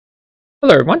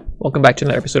Hello everyone, welcome back to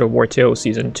another episode of Wartales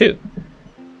Season 2.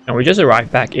 And we just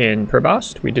arrived back in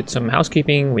Perbost. We did some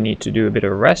housekeeping, we need to do a bit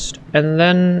of rest, and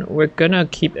then we're gonna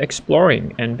keep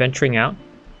exploring and venturing out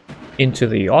into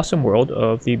the awesome world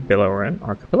of the Belerion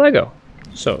archipelago.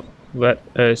 So, let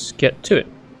us get to it.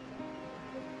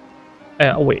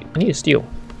 Oh wait, I need to steal.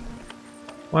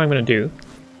 What I'm gonna do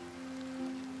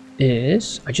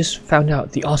is, I just found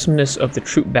out the awesomeness of the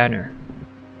troop banner.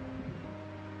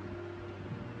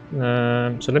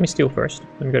 So let me steal first.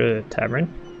 Let me go to the Tavern.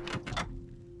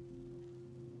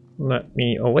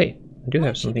 Oh wait, I do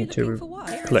have something to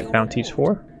collect bounties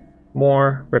for.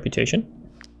 More reputation.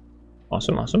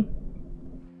 Awesome, awesome.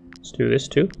 Let's do this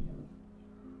too.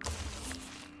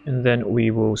 And then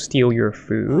we will steal your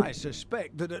food. I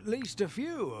suspect that at least a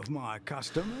few of my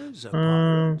customers are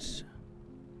pirates.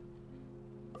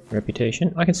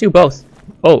 Reputation. I can steal both.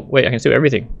 Oh wait, I can steal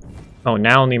everything. Oh,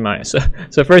 now only my... So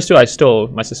first two I stole,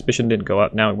 my suspicion didn't go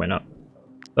up, now it went up.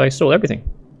 So I stole everything.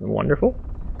 Wonderful.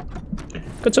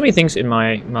 Got so many things in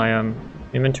my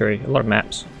inventory, a lot of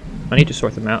maps. I need to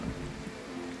sort them out.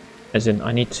 As in,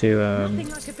 I need to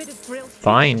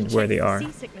find where they are.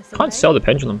 Can't sell the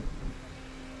pendulum.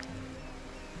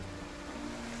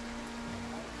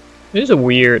 It is a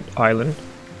weird island.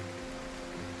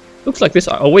 Looks like this...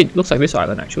 Oh wait, looks like this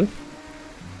island actually.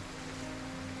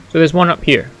 So there's one up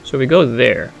here. So we go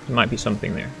there. There might be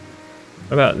something there.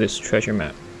 What about this treasure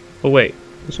map? Oh wait,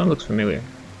 this one looks familiar.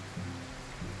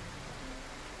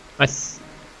 Where's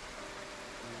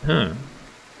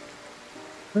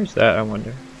that, I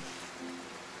wonder?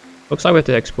 Looks like we have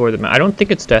to explore the map. I don't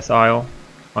think it's Death Isle.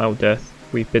 Isle of Death.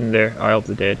 We've been there. Isle of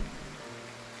the Dead.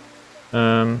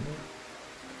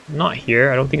 Not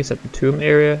here. I don't think it's at the tomb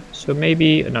area. So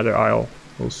maybe another isle.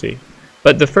 We'll see.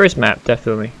 But the first map,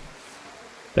 definitely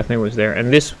was there.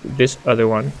 And this other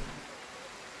one.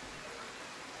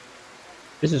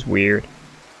 This is weird.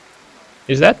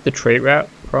 Is that the trade route,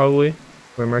 probably?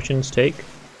 Where merchants take?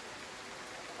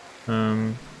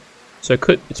 So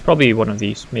it's probably one of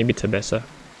these. Maybe Tabessa.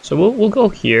 So we'll go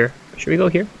here. Should we go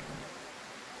here?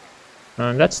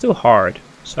 That's still hard.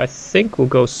 So I think we'll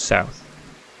go south.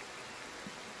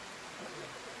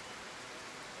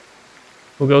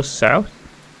 We'll go south.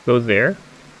 Go there.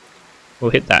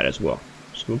 We'll hit that as well.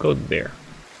 So we'll go there.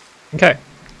 Okay.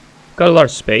 Got a lot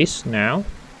of space now.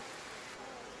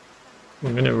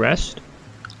 We're gonna rest.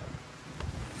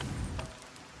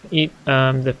 Eat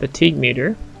the fatigue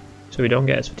meter so we don't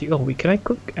get as fatigued. Oh, can I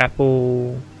cook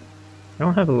apple? I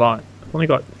don't have a lot. I've only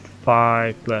got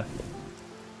 5 left.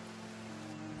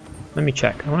 Let me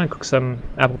check. I want to cook some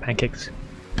apple pancakes.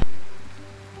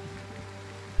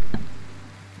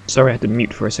 Sorry, I had to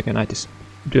mute for a second. I just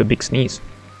do a big sneeze.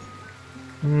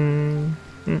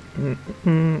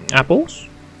 Apples,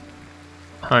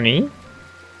 honey,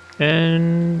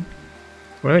 and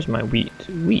where's my wheat?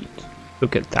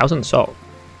 Look at 1,000 salt.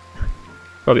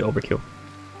 Probably overkill.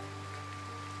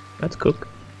 Let's cook.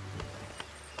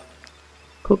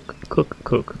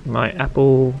 Cook. My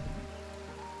apple.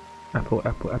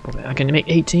 I can make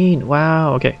 18.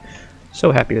 Wow. Okay.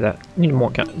 So happy with that. I need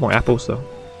more apples though.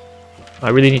 I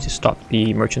really need to stop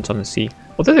the merchants on the sea.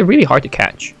 Although they're really hard to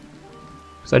catch.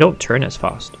 Because I don't turn as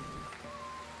fast.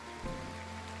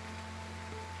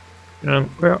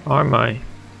 Where are my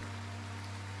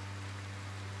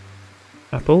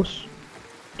apples?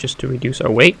 Just to reduce our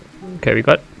weight. Okay, we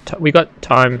got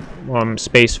time,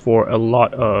 space for a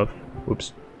lot of. We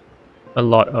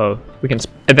can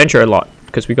adventure a lot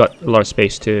because we got a lot of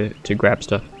space to grab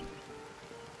stuff.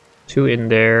 2 in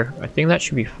there. I think that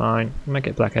should be fine. I might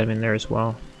get Black Adam in there as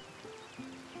well.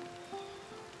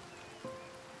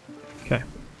 Okay.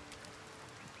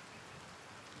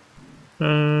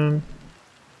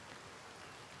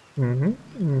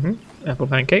 Apple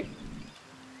pancake.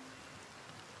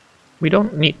 We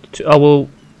don't need to. Oh,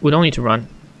 we don't need to run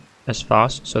as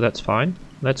fast, so that's fine.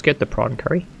 Let's get the prawn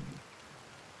curry.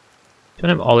 Don't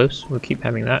have olives. We'll keep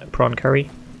having that prawn curry.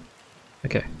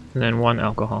 Okay, and then 1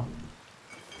 alcohol.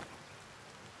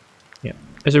 Yeah,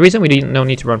 there's a reason we don't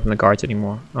need to run from the guards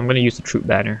anymore. I'm gonna use the troop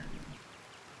banner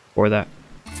for that.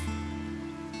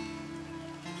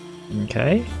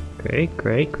 Okay,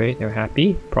 great. They're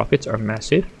happy. Profits are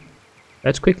massive.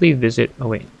 Let's quickly visit. Oh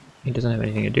wait, he doesn't have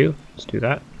anything to do. Let's do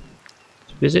that.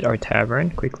 Let's visit our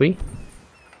tavern quickly.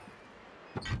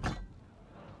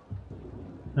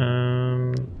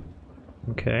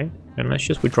 Okay, and let's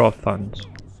just withdraw funds.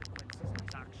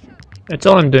 That's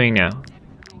all I'm doing now.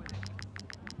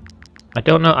 I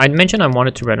don't know. I mentioned I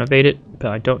wanted to renovate it, but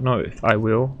I don't know if I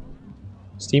will.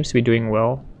 Seems to be doing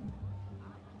well.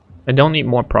 I don't need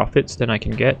more profits than I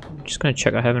can get. I'm just gonna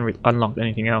check I haven't unlocked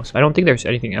anything else. I don't think there's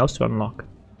anything else to unlock.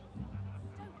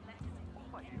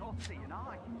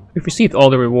 We've received all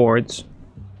the rewards.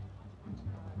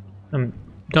 Don't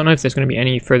know if there's gonna be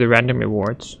any further random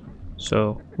rewards,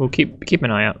 so we'll keep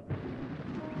an eye out.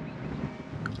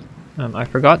 I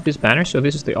forgot this banner, so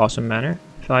this is the awesome banner.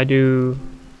 If I do...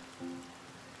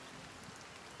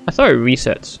 I thought it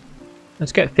resets.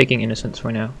 Let's get faking innocence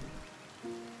for now.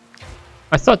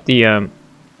 I thought the,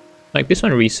 like this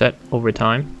one reset over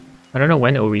time. I don't know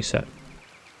when it will reset.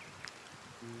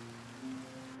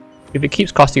 If it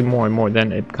keeps costing more and more,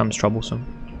 then it becomes troublesome.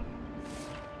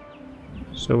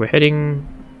 So we're heading...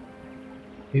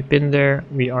 We've been there.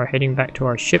 We are heading back to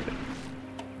our ship.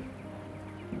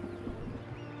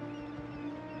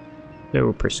 They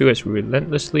will pursue us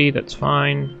relentlessly. That's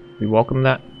fine. We welcome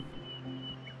that.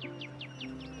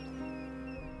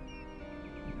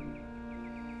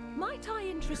 Might I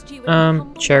interest you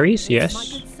in cherries,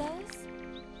 yes.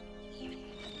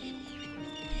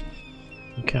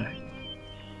 Okay.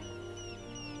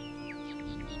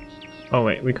 Oh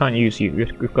wait, we can't use you.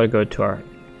 We've got to go to our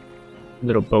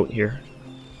little boat here.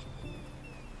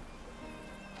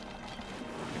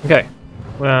 Okay.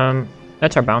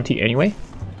 That's our bounty anyway.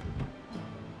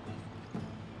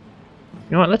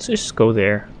 You know what, let's just go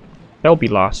there. That'll be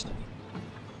lost.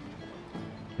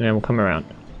 And then we'll come around.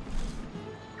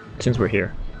 Since we're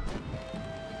here.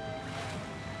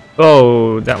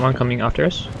 Oh, that one coming after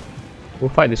us? We'll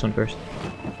fight this one first.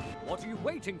 What are you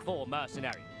waiting for,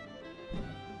 mercenary?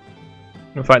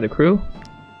 We'll fight the crew.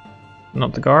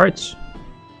 Not the guards.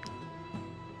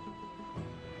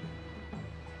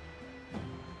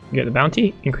 Get the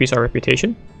bounty. Increase our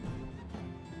reputation.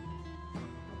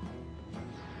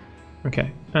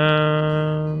 Okay.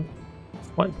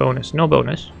 What bonus? No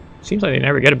bonus. Seems like they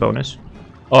never get a bonus.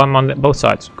 Oh, I'm on both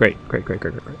sides. Great.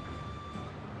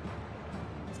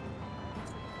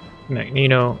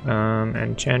 Magneto,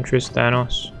 Enchantress,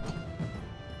 Thanos.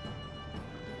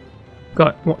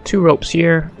 Got 2 ropes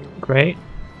here. Great.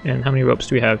 And how many ropes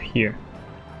do we have here?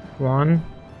 1.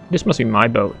 This must be my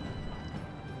boat.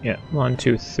 Yeah, 1,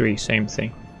 2, 3. Same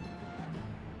thing.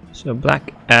 So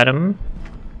Black Adam.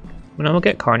 Well, now we'll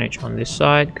get Carnage on this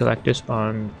side, Galactus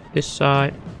on this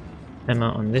side, Emma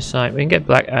on this side. We can get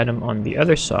Black Adam on the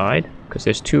other side, because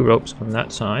there's 2 ropes on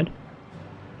that side.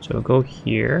 So we'll go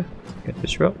here, get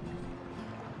this rope.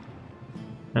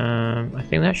 I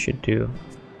think that should do.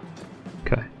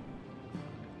 Okay.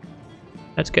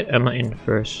 Let's get Emma in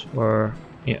first, or...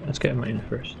 yeah, let's get Emma in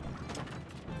first.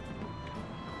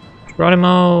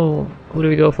 Geronimo! Who do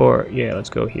we go for? Yeah, let's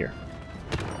go here.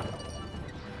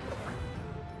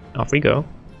 Off we go.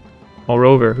 Oh,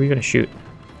 Rover, who are you gonna shoot?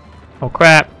 Oh,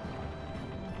 crap!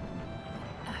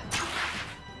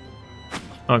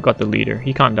 Oh, I got the leader.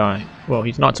 He can't die. Well,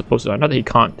 he's not supposed to die. Not that he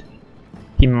can't.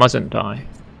 He mustn't die.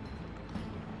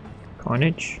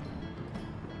 Carnage?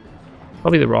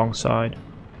 Probably the wrong side.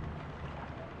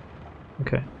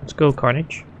 Okay, let's go,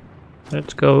 Carnage.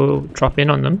 Let's go drop in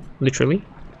on them, literally.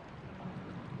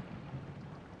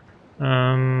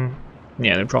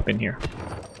 Yeah, they'll drop in here.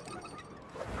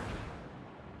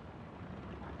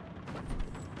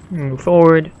 Move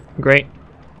forward. Great.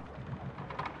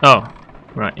 Oh,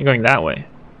 right, you're going that way.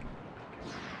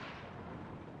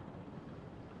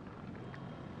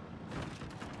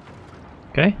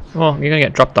 Okay, well, you're gonna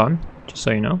get dropped on, just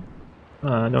so you know.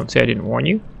 Don't say I didn't warn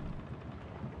you.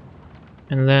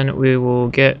 And then we will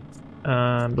get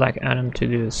Black Adam to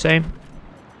do the same.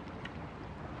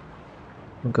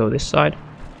 We'll go this side.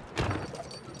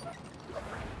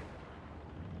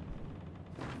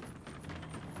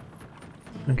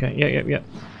 Okay, yep.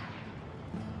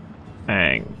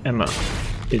 Bang, Emma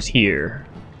is here.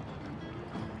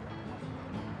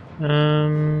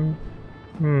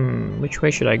 Which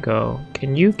way should I go?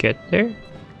 Can you get there?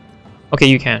 Okay,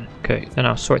 you can. Okay, then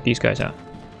I'll sort these guys out.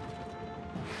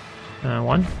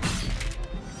 1.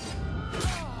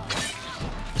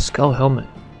 The skull helmet.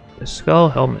 The skull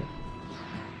helmet.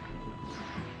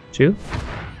 2.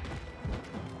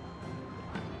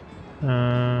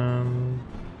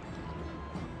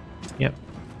 Yep.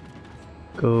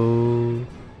 Go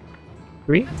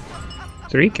 3?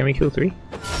 3? Can we kill 3?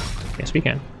 Yes, we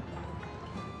can.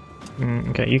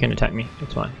 Okay, you can attack me.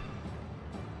 That's fine.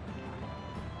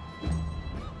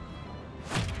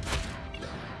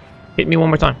 Hit me one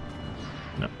more time.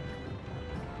 No.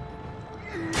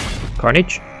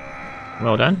 Carnage.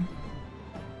 Well done.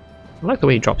 I like the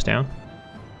way he drops down.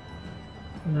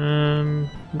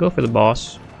 Go for the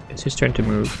boss. It's his turn to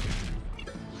move.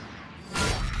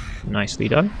 Nicely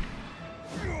done.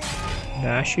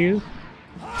 Dash you.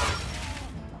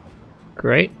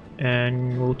 Great.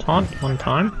 and we'll taunt one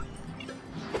time.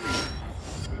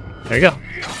 There you go.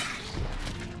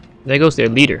 There goes their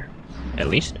leader, at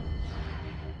least.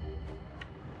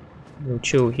 We'll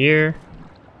chill here.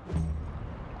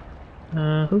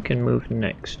 Who can move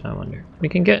next, I wonder? We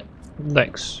can get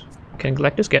Lex. Can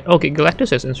Galactus get... Okay, Galactus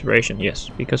has inspiration, yes,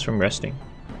 because from resting.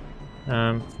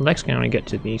 Lex can only get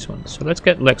to these ones. So let's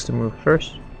get Lex to move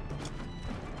first.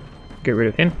 Get rid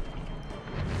of him.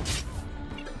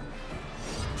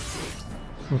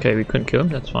 Okay, we couldn't kill him,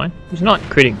 that's fine. He's not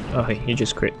critting. Oh, hey, he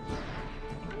just crit.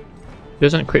 He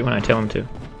doesn't crit when I tell him to.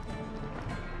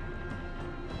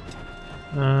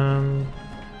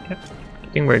 Yep. I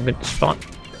think we're in a good spot.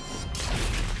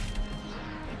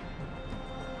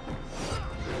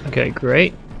 Okay,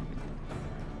 great.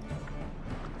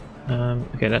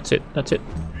 Okay, that's it. That's it.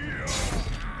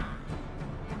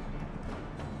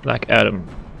 Black Adam.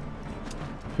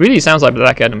 Really sounds like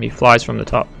Black Adam. He flies from the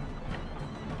top.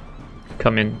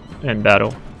 Come in and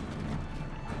battle.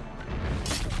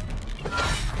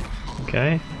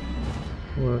 Okay.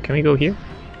 Well, can we go here?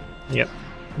 Yep.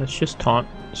 Let's just taunt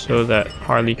so that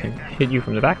Harley can hit you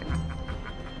from the back.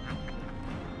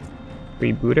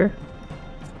 Rebooter.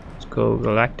 Let's go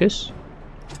Galactus.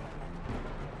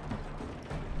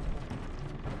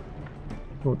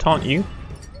 We'll taunt you.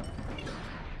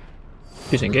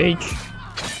 Disengage.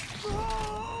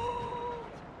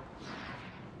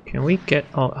 Can we get...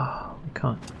 Oh, we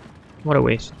can't. What a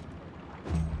waste.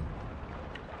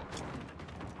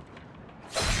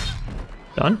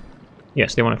 Done?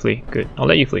 Yes, they want to flee. Good. I'll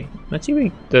let you flee. Let's see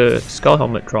where the skull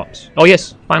helmet drops. Oh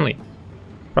yes, finally.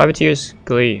 Privateer's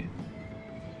Glee.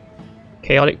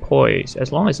 Chaotic Poise.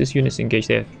 As long as this unit's engaged,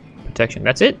 they have protection.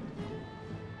 That's it?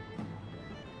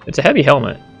 It's a heavy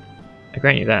helmet. I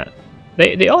grant you that.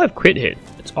 They all have crit hit.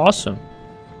 It's awesome.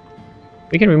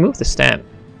 We can remove the stamp.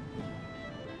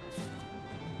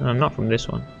 Not from this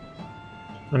one.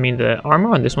 I mean, the armor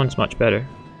on this one's much better.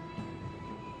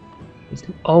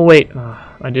 Oh wait,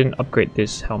 I didn't upgrade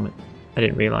this helmet. I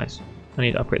didn't realize. I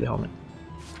need to upgrade the helmet.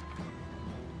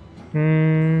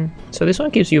 So this one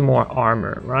gives you more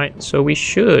armor, right? So we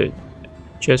should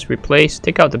just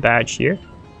take out the badge here.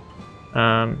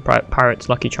 Pirate's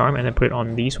Lucky Charm, and then put it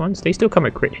on these ones. They still come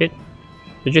with crit hit.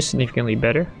 They're just significantly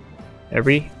better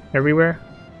everywhere.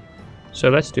 So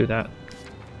let's do that.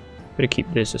 Gotta keep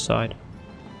this aside.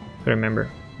 But remember,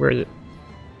 where is it?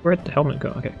 Where'd the helmet go?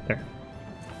 Okay, there.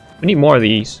 We need more of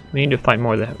these. We need to fight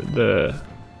more of the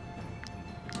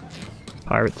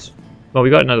pirates. Well, we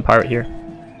got another pirate here.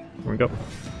 Here we go.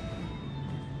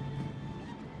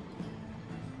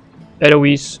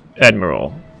 Edoise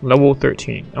Admiral, level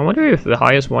 13. I wonder if the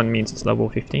highest one means it's level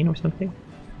 15 or something.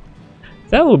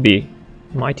 That will be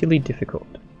mightily difficult.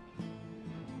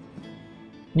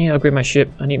 I need to upgrade my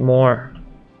ship. I need more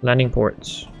landing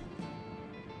ports.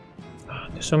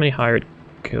 There's so many hired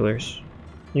killers.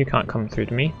 You can't come through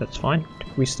to me, that's fine.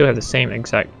 We still have the same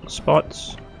exact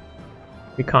spots.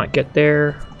 We can't get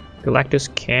there.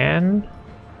 Galactus can.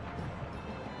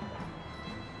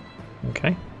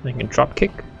 Okay, I can drop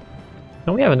kick.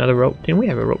 Don't we have another rope? Didn't we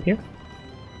have a rope here?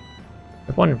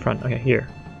 There's one in front. Okay, here.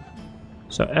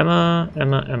 So Emma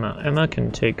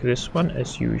can take this one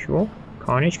as usual.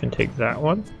 Carnage can take that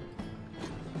one.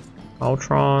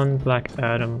 Ultron, Black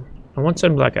Adam. I won't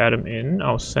send Black Adam in.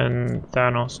 I'll send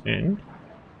Thanos in.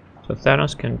 So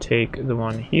Thanos can take the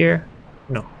one here.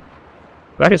 No.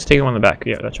 Galactus is taking the one in the back.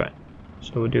 Yeah, that's right.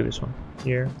 So we'll do this one.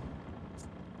 Here.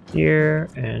 Here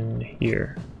and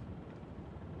here.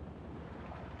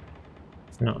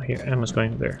 No, here. Emma's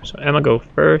going there. So Emma go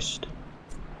first.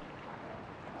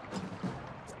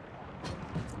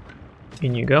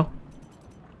 In you go.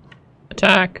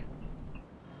 Attack.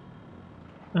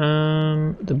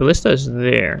 The ballista is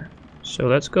there. So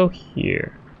let's go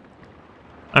here.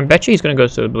 I bet you he's gonna go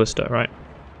to the ballista, right?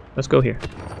 Let's go here.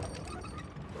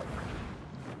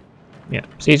 Yeah,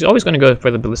 so he's always gonna go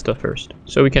for the ballista first.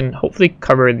 So we can hopefully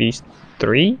cover these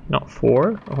 3, not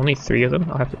 4. Only 3 of them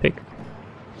I'll have to pick.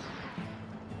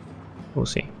 We'll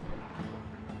see.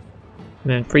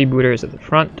 And then freebooter is at the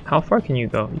front. How far can you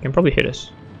go? You can probably hit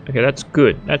us. Okay, that's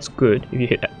good. That's good if you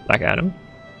hit Black Adam.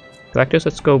 Galactus,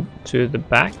 let's go to the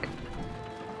back.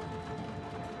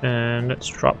 And let's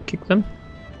drop kick them.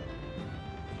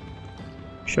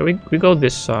 Shall we go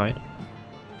this side?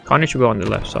 Carnage will go on the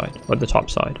left side, or the top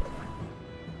side.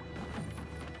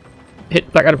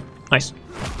 Hit Black Adam. Nice.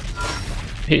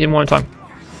 Hit him one time.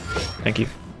 Thank you.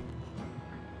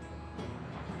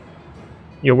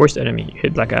 Your worst enemy,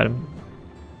 hit Black Adam.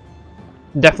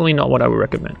 Definitely not what I would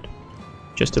recommend.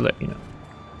 Just to let you know.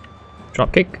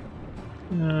 Drop kick.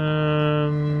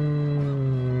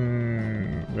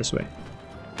 This way.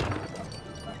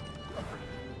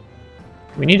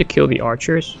 We need to kill the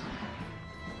archers.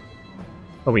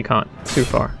 Oh, we can't. It's too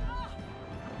far.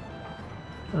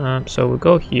 So we'll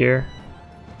go here.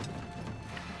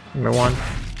 Number 1.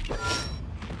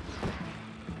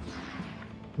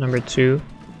 Number 2.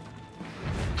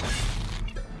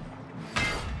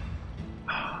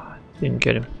 Didn't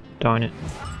get him. Darn it.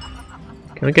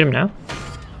 Can we get him now?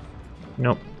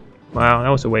 Nope. Wow, that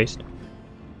was a waste.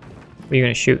 What are you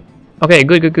gonna shoot? Okay,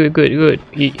 good.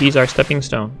 He's our stepping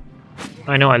stone.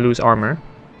 I know I lose armor,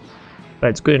 but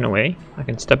it's good in a way. I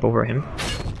can step over him.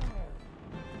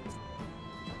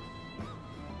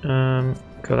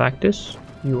 Galactus,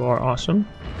 you are awesome.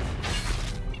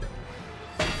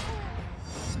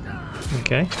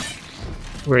 Okay.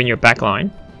 We're in your back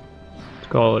line. It's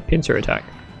called a pincer attack.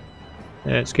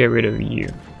 Let's get rid of you.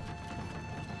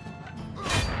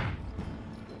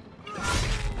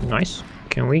 Nice.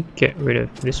 Can we get rid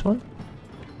of this one?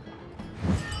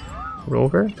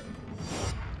 Rover?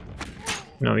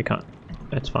 No, we can't.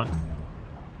 That's fine.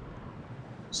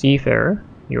 Seafarer,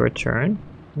 your turn.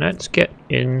 Let's get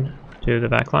into the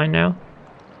back line now.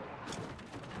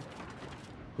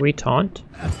 We taunt.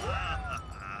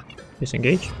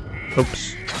 Disengage.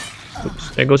 Oops.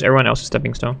 Oops. There goes everyone else's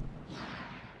stepping stone.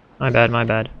 My bad, my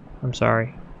bad. I'm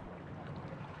sorry.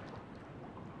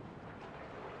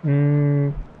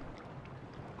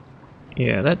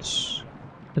 Yeah, let's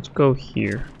go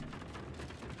here.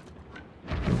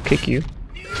 I'll kick you.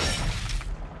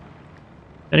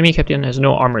 Enemy captain has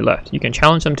no armor left. You can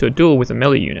challenge them to a duel with a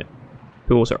melee unit.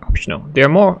 Duels are optional. They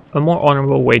are a more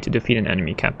honorable way to defeat an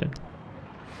enemy captain.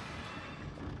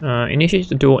 Initiates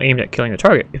the duel aimed at killing the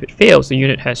target. If it fails, the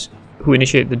unit who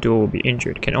initiated the duel will be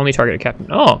injured. Can only target a captain.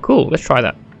 Oh, cool. Let's try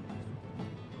that.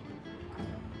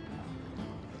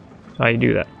 So how you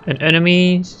do that? An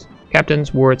enemy's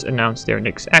captain's words announce their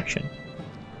next action.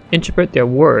 Interpret their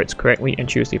words correctly and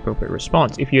choose the appropriate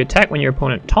response. If you attack when your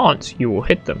opponent taunts, you will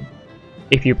hit them.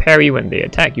 If you parry when they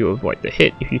attack, you avoid the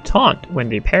hit. If you taunt when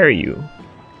they parry you,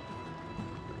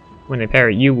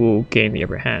 you will gain the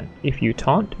upper hand. If you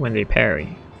taunt when they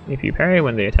parry. If you parry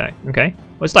when they attack. Okay.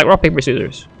 Well, it's like rock, paper,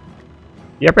 scissors.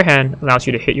 The upper hand allows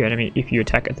you to hit your enemy if you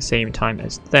attack at the same time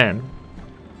as them.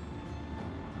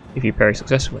 If you parry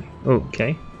successfully. Oh,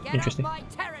 okay. Interesting.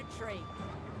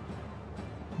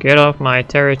 Get off my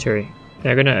territory.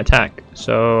 They're gonna attack.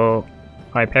 So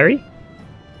I parry?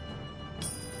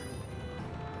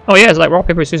 Oh yeah, it's like rock,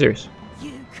 paper, scissors.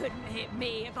 You couldn't hit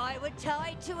me if I were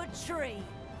tied to a tree.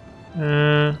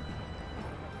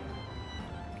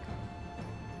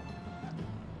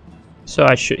 So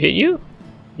I should hit you?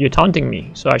 You're taunting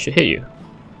me, so I should hit you.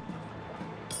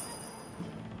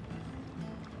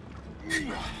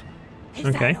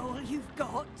 Okay. Is that all you've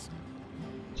got?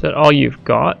 Is that all you've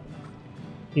got?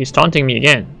 He's taunting me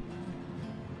again.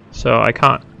 So I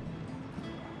can't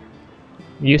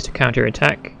use to counter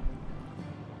attack.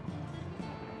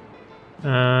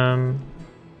 Belerion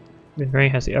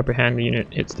has the upper hand, the unit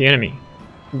hits the enemy.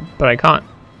 But I can't.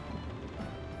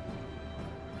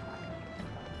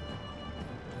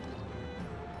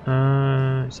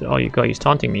 Is that all you got? He's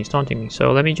taunting me,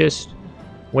 so let me just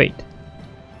wait.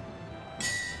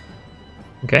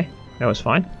 Okay, that was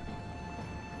fine.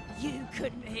 You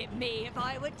couldn't hit me if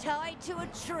I were tied to a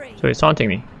tree. So he's taunting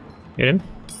me. Hit him.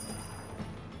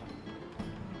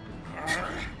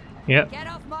 Yep. Get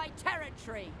off my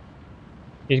territory.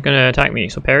 He's gonna attack me,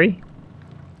 so parry.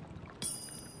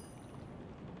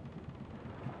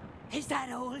 Is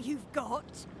that all you've got?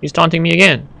 He's taunting me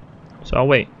again, so I'll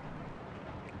wait.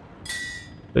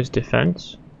 There's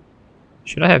defense.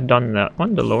 Should I have done that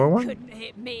one, the lower one? Couldn't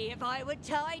hit me if I were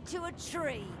tied to a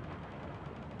tree.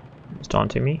 He's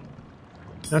taunting me.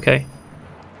 Okay.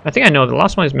 I think I know the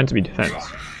last one is meant to be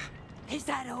defense. Is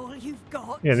that all you've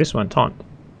got? Yeah, this one, taunt.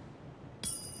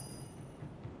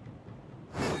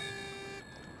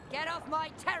 Get off my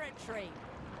territory.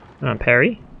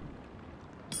 Parry.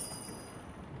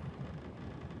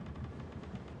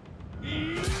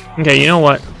 Okay, you know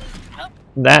what?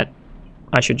 That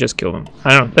I should just kill them.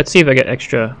 I don't know. Let's see if I get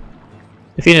extra.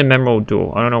 Defeat a memorable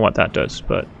duel. I don't know what that does,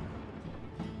 but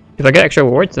if I get extra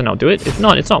rewards, then I'll do it. If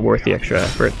not, it's not worth the extra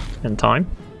effort and time,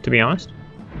 to be honest.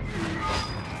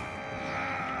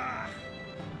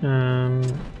 I'm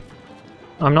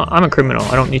a criminal.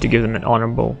 I don't need to give them an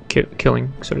honorable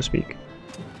killing, so to speak.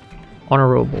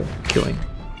 Honorable killing.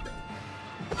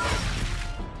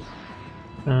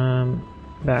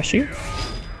 Bash you.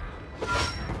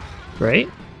 Great.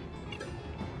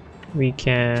 We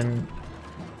can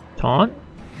taunt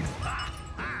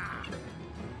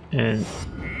and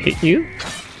hit you.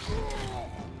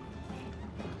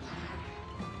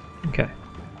 Okay.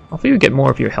 Hopefully we get more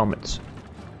of your helmets.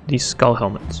 these skull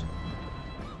helmets.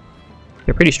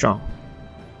 They're pretty strong.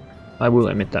 I will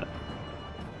admit that.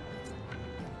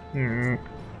 Come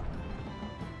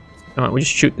on, we'll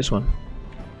just shoot this one.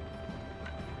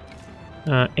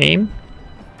 Aim.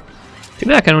 Too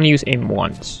bad I can only use aim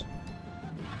once.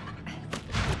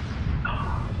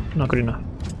 Not good enough.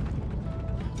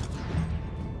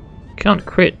 Can't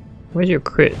crit. Where's your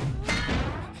crit?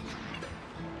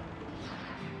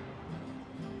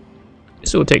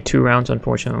 This will take 2 rounds,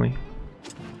 unfortunately.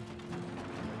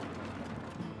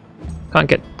 Can't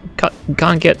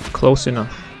get close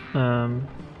enough.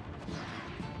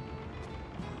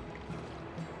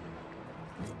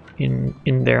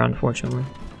 In there, unfortunately.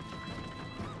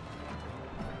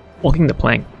 Walking the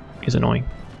plank is annoying.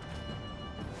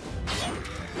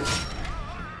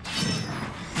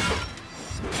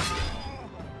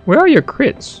 Where are your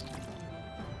crits?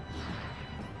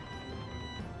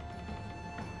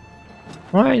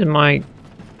 Why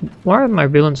are my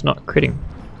villains not critting?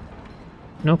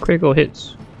 No critical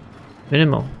hits.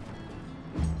 Minimal.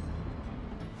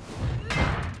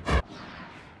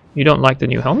 You don't like the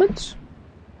new helmets?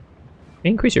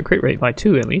 Increase your crit rate by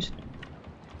 2 at least.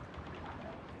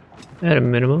 At a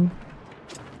minimum.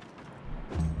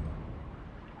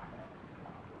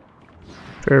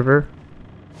 Fervor.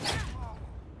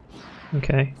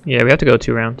 Okay, yeah, we have to go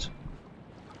 2 rounds.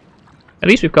 At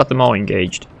least we've got them all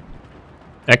engaged.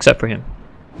 Except for him.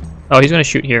 Oh, he's gonna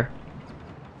shoot here.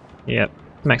 Yep,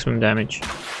 maximum damage.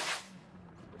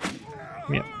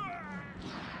 Yep.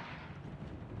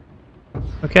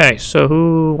 Okay, so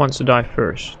who wants to die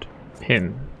first?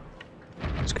 Him.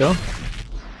 Let's go.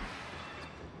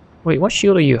 Wait, what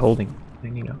shield are you holding,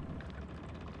 Magneto?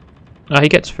 Ah, he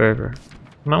gets fervor.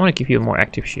 I might want to give you a more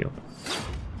active shield.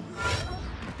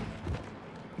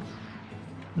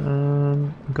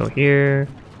 Go here.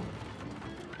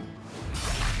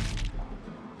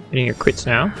 Getting your crits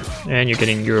now, and you're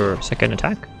getting your second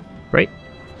attack. Great.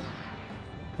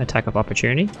 Attack of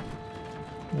opportunity.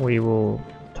 We will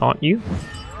taunt you.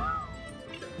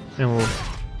 And we'll...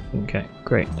 Okay,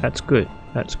 great. That's good.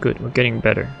 That's good. We're getting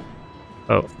better.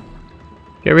 Oh.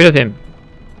 Get rid of him.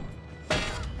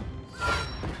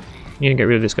 You need to get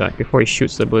rid of this guy before he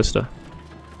shoots the ballista.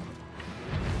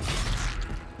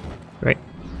 Right.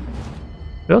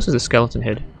 What else is a skeleton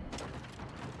head?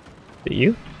 Is it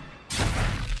you?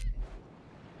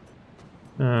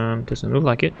 Doesn't look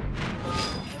like it.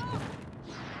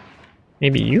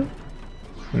 Maybe you?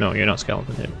 No, you're not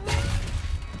skeleton head.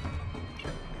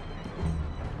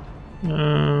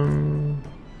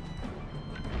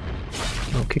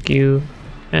 I'll kick you,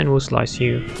 and we'll slice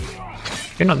you.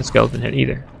 You're not the skeleton head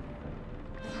either.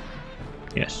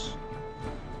 Yes.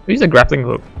 Use a grappling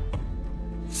hook.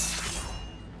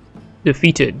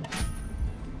 Defeated.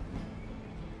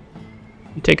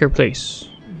 You take her place.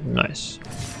 Nice.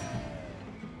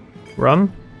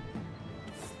 Rum.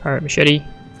 Pirate machete.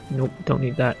 Nope, don't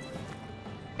need that.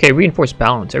 Okay, reinforced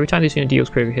balance. Every time this unit deals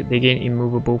critical hit, they gain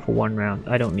immovable for 1 round.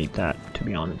 I don't need that, to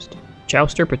be honest.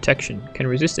 Jouster protection. Can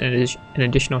resist an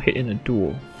additional hit in a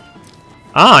duel.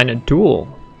 Ah, in a duel.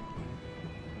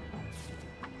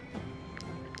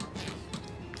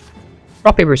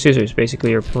 Rock, paper, scissors,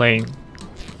 basically, are playing.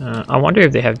 I wonder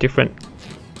if they have different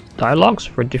dialogues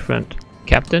for different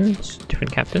captains.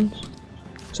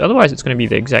 So otherwise it's going to be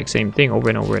the exact same thing over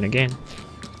and over and again.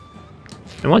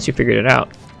 And once you figured it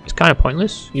out, it's kind of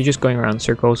pointless. You're just going around in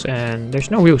circles and there's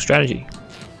no real strategy.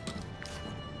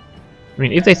 I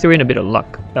mean, if they threw in a bit of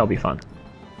luck, that'll be fun.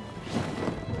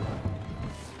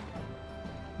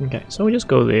 Okay, so we'll just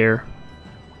go there.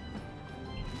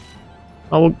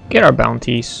 Oh, we'll get our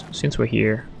bounties since we're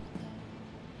here.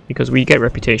 Because we get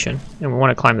reputation and we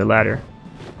want to climb the ladder.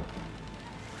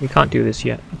 We can't do this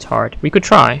yet. It's hard. We could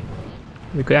try.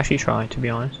 We could actually try, to be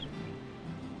honest.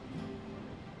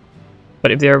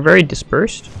 But if they are very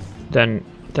dispersed, then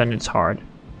it's hard.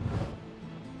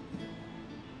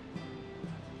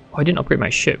 Oh, I didn't upgrade my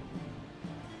ship.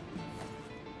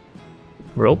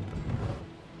 Rope.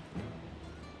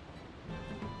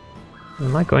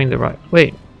 Am I going the right?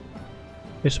 Wait.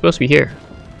 They're supposed to be here.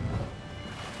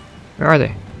 Where are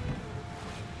they?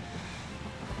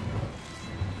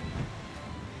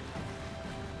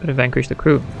 Gotta vanquish the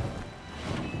crew.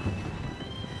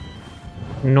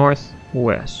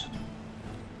 Northwest.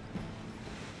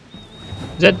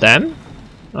 Is that them?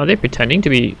 Are they pretending to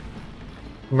be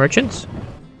merchants?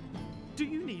 Do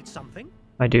you need something?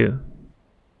 I do.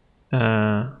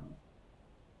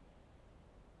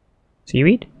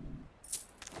 Seaweed?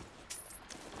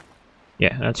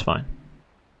 Yeah, that's fine.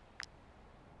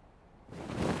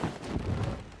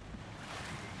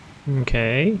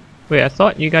 Okay. Wait, I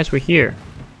thought you guys were here.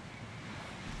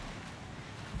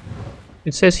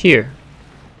 It says here.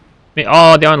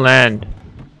 Oh, they're on land.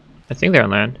 I think they're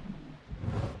on land.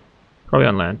 Probably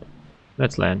on land.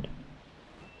 Let's land.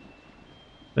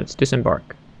 Let's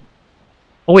disembark.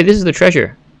 Oh wait, this is the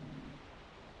treasure.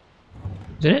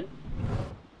 Isn't it?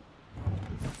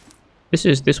 This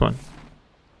is this one.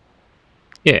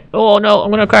 Yeah. Oh no,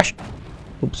 I'm gonna crash.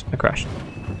 Oops, I crashed.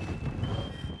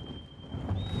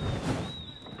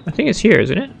 I think it's here,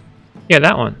 isn't it? Yeah,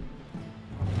 that one.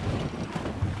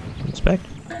 Inspect.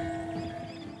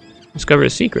 Discover a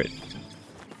secret.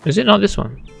 Is it not this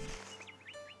one?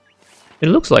 It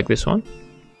looks like this one.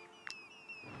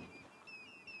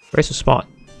 Where's the spot?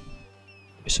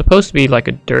 It's supposed to be like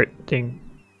a dirt thing.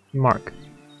 Mark.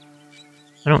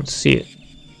 I don't see it.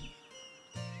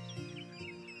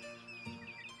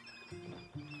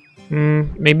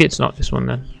 Maybe it's not this one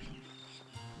then.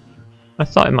 I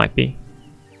thought it might be.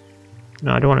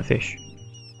 No, I don't want to fish.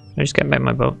 I just get back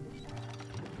my boat.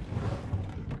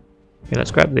 Okay,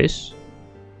 let's grab this.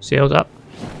 Sails up.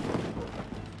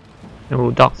 And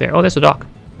we'll dock there. Oh, there's a dock.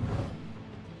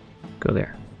 Go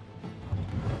there.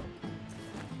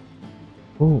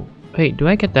 Ooh. Hey, do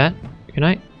I get that? Can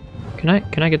I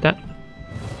get that?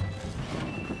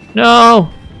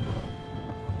 No!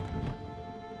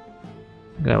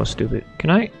 That was stupid. Can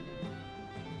I?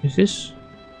 Is this?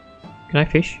 Can I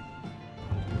fish?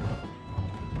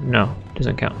 No,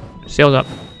 doesn't count. Sails up.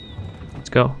 Let's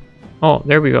go. Oh,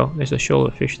 there we go. There's a shoal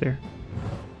of fish there.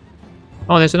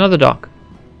 Oh, there's another dock.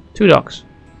 2 docks.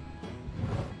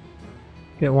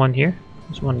 Get one here.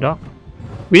 There's 1 dock.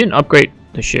 We didn't upgrade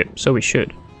the ship, so we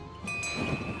should.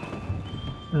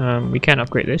 We can't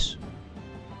upgrade this.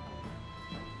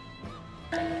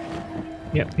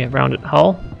 Yep, we have rounded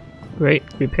hull. Great.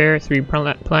 Repair 3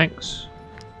 planks.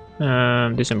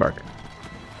 Disembark.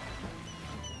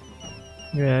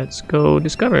 Let's go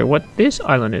discover what this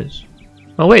island is.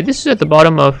 Oh wait, this is at the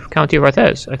bottom of County of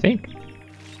Wartales, I think.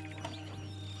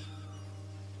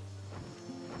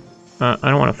 I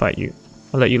don't want to fight you.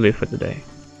 I'll let you live for the day.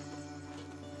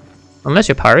 Unless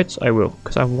you're pirates, I will,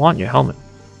 because I want your helmet.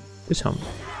 This helmet.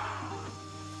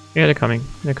 Yeah, they're coming.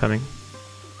 They're coming.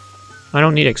 I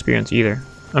don't need experience either.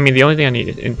 I mean, the only thing I need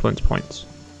is influence points.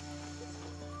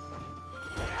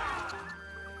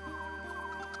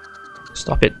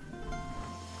 Stop it.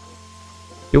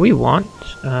 Do we want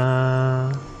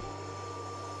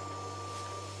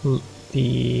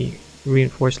the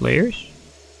reinforced layers?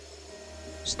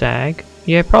 Stag?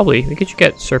 Yeah, probably. We could just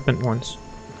get serpent ones.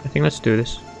 I think let's do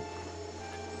this.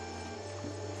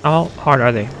 How hard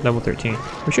are they? Level 13.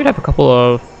 We should have a couple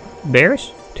of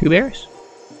bears? 2 bears?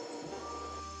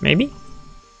 Maybe?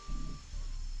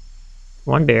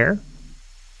 1 bear.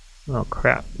 Oh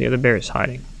crap, the other bear is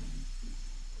hiding.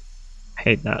 I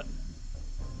hate that.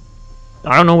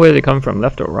 I don't know where they come from,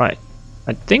 left or right.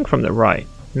 I think from the right.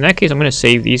 In that case, I'm going to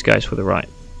save these guys for the right.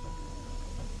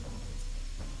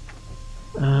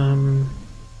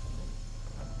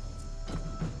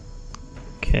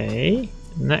 Okay.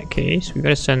 In that case, we've got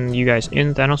to send you guys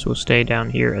in. Thanos will stay down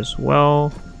here as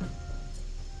well.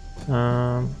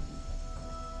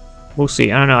 We'll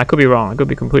see. I don't know. I could be wrong. I could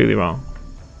be completely wrong.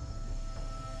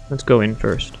 Let's go in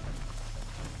first.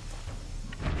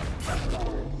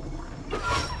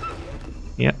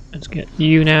 Yep, let's get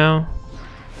you now.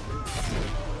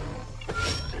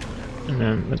 And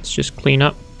then let's just clean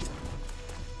up.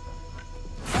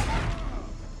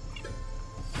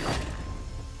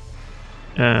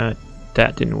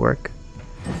 That didn't work.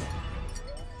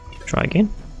 Try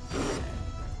again.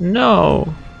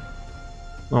 No!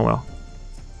 Oh well.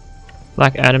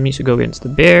 Black Adam needs to go against the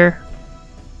bear.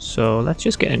 So let's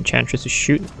just get Enchantress to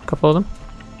shoot a couple of them.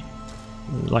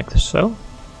 Like so.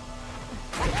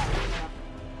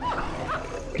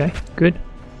 Okay, good.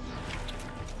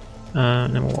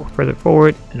 And then we'll walk further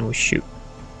forward and we'll shoot.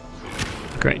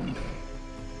 Great.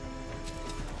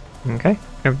 Okay,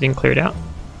 everything cleared out.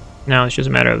 Now it's just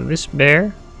a matter of this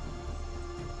bear.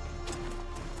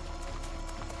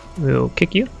 We'll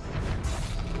kick you.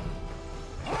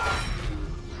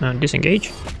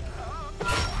 Disengage.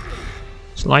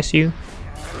 Slice you.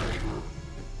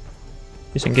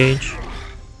 Disengage.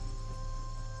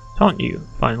 Taunt you,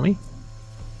 finally.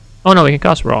 Oh no, we can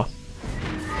cast Wrath.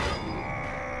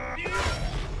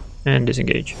 And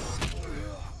disengage.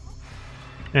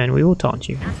 And we will taunt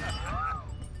you.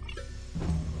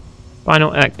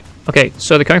 Final act. Okay,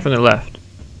 so they're coming from the left.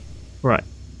 Right.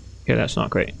 Okay, that's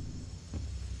not great.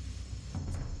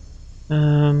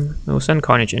 We'll send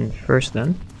Carnage in first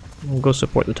then. We'll go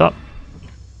support the top.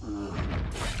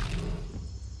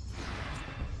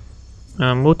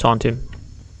 We'll taunt him.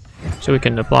 So we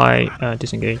can apply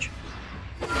disengage.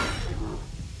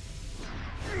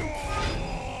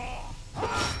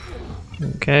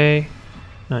 Okay.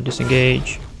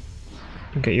 Disengage.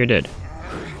 Okay, you're dead.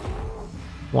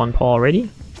 One paw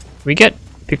already. We get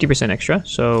 50% extra,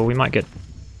 so we might get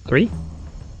 3.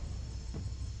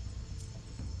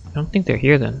 I don't think they're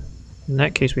here then. In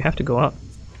that case, we have to go up.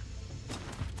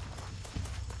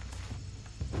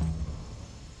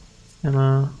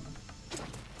 Emma.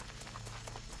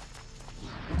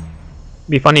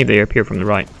 Be funny if they appear from the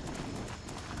right.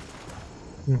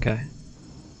 Okay.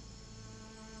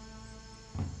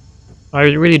 I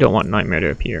really don't want Nightmare to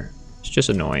appear. It's just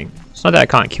annoying. It's not that I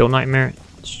can't kill Nightmare.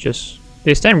 It's just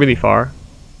they stand really far,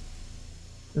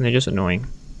 and they're just annoying.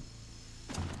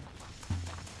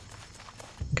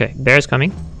 Okay, Bear's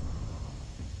coming.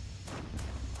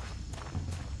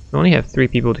 We only have 3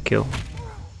 people to kill.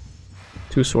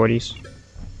 2 swordies.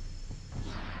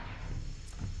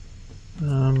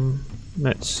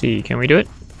 Let's see. Can we do it?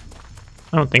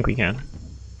 I don't think we can.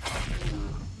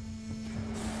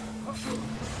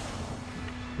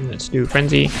 Let's do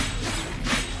frenzy.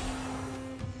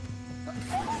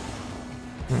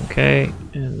 Okay,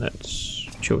 and let's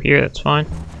chill here. That's fine.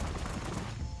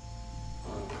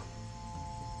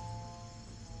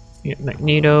 Yeah,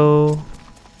 Magneto.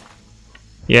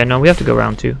 Yeah, no, we have to go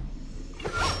round 2.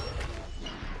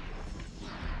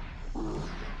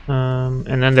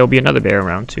 And then there'll be another bear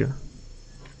around 2.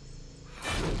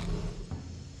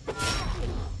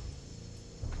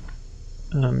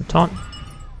 Taunt.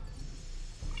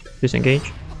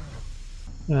 Disengage.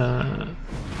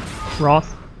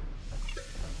 Wrath.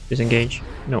 Disengage.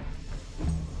 Nope.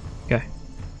 Okay.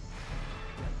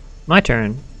 My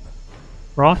turn.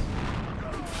 Wrath.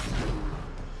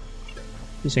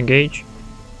 Disengage.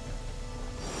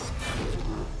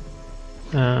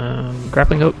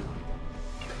 Grappling hook.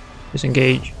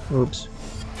 Disengage. Oops.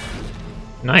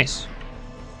 Nice.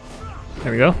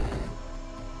 There we go.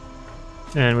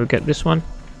 And we'll get this one.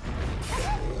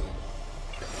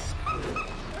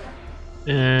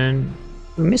 And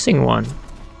we're missing one.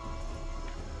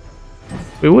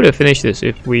 We would have finished this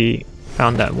if we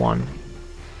found that one.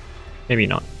 Maybe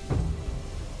not.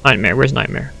 Nightmare. Where's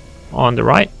Nightmare? On the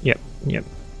right? Yep. Yep.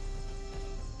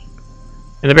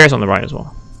 And the bear's on the right as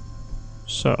well.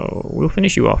 So we'll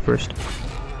finish you off first.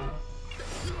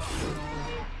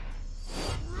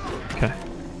 Okay.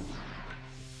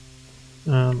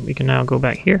 We can now go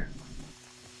back here.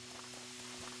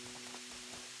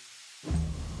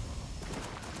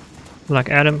 Black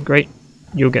Adam, great.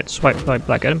 You'll get swiped by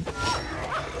Black Adam.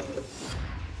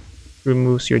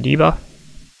 Removes your debuff.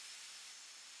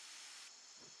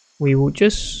 We will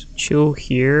just chill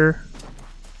here.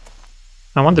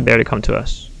 I want the bear to come to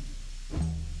us.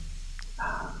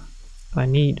 I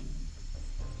need.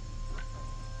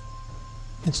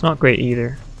 It's not great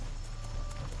either.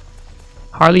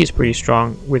 Harley is pretty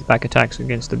strong with back attacks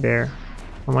against the bear.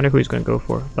 I wonder who he's going to go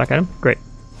for. Black Adam? Great.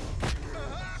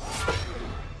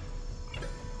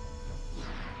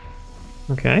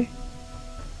 Okay.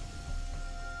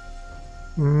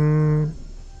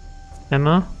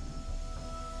 Emma.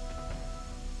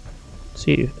 Let's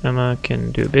see if Emma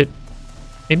can do a bit.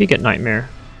 Maybe get Nightmare.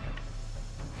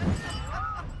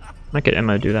 Might get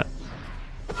Emma to do that.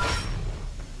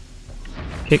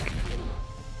 Kick.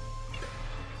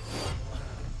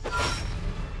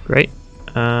 Great.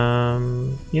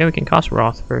 Yeah, we can cast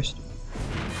Wrath first.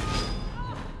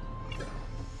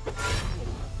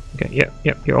 Okay,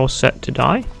 yep, you're all set to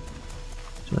die.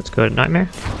 So let's go to Nightmare.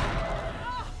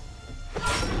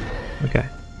 Okay,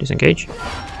 disengage.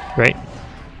 Great.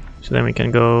 So then we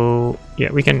can go...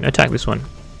 Yeah, we can attack this one.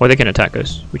 Or they can attack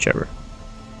us, whichever.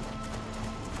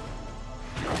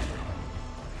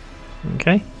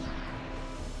 Okay.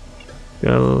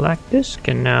 Galactus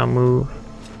can now move...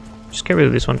 Just get rid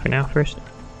of this one for now first.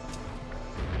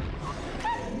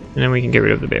 And then we can get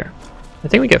rid of the bear. I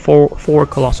think we get four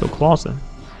Colossal Claws then.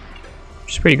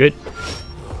 Which is pretty good.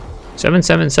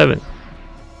 777.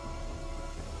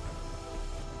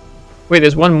 Wait,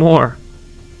 there's one more.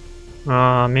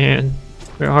 Aw, man.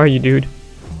 Where are you, dude?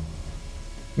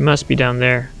 You must be down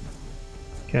there.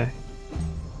 Okay.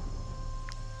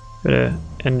 Gotta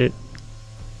end it.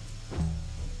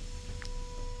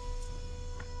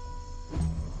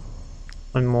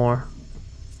 One more.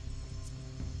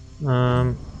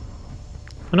 I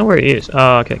don't know where he is.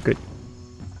 Oh, okay, good.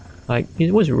 Like,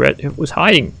 he was red. It was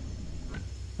hiding.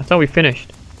 I thought we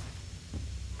finished.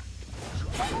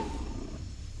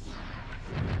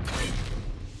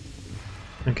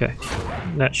 Okay,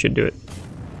 that should do it.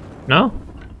 No?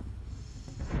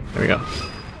 There we go.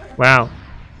 Wow.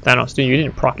 Thanos, dude, you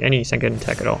didn't proc any second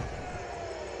attack at all.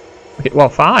 Okay, well,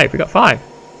 5. We got 5.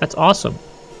 That's awesome.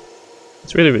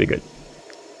 It's really, really good.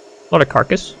 A lot of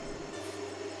carcass.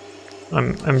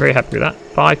 I'm very happy with that.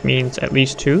 5 means at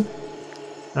least 2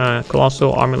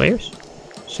 colossal armor layers,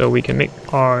 so we can make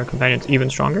our companions even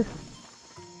stronger.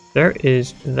 There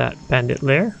is that bandit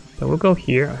lair, but we'll go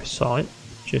here. I saw it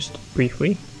just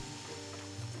briefly.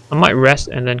 I might rest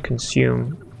and then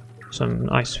consume some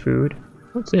nice food.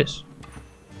 What's this?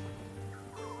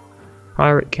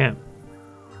 Pirate camp.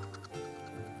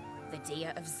 The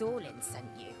deer of Zorlin sent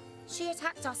you. She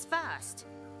attacked us first.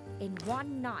 In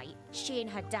one night, she and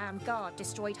her damn guard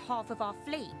destroyed half of our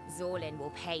fleet. Zorlin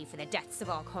will pay for the deaths of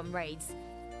our comrades.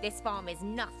 This farm is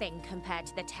nothing compared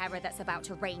to the terror that's about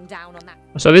to rain down on that.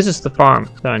 So this is the farm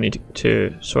that I need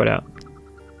to sort out.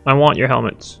 I want your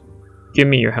helmets. Give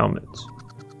me your helmets.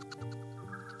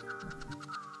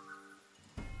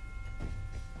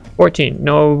 14,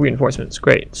 no reinforcements.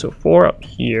 Great. So 4 up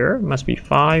here. Must be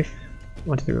 5.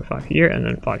 1, 2, 3, 4, 5 here, and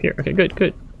then 5 here. Okay, good,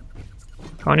 good.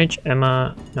 Carnage,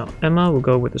 Emma. No, Emma will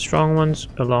go with the strong ones,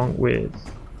 along with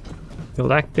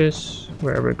Galactus,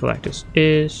 wherever Galactus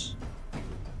is.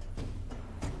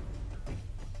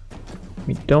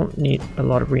 We don't need a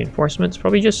lot of reinforcements.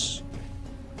 Probably just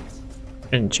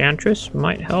Enchantress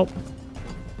might help.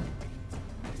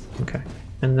 Okay.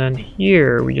 And then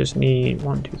here we just need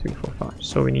 1, 2, 3, 4, 5.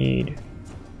 So we need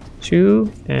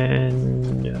 2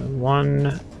 and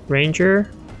 1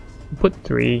 ranger. Put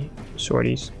 3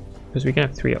 swordies because we can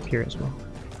have 3 up here as well.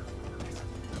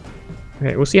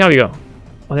 Okay, we'll see how we go.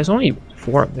 Oh, there's only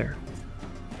 4 up there.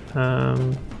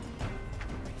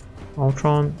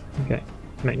 Ultron. Okay.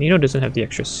 Magneto doesn't have the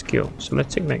extra skill, so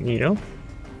let's take Magneto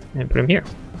and put him here.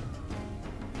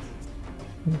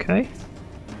 Okay.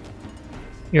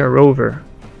 You're a rover.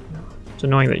 It's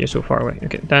annoying that you're so far away.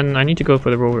 Okay, then I need to go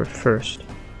for the rover first.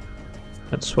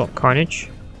 Let's swap Carnage.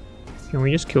 Can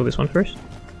we just kill this one first?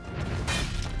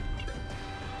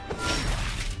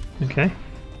 Okay.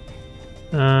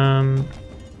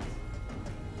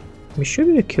 We should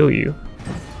be able to kill you.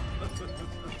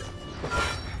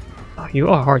 Oh, you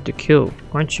are hard to kill,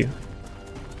 aren't you?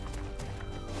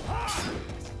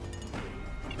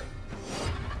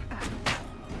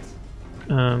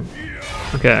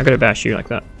 Okay, I gotta bash you like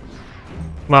that.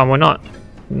 Wow, we're not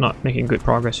making good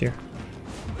progress here.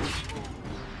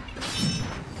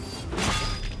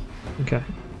 Okay.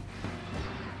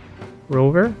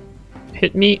 Rover,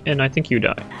 hit me and I think you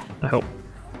die. I hope.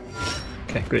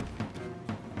 Okay, good.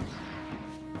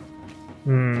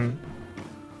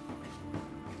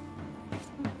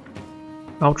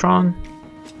 Ultron.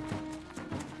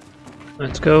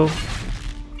 Let's go.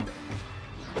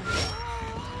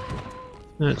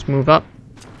 Let's move up.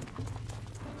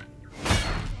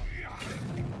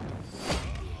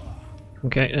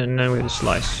 Okay, and then we have a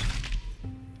slice.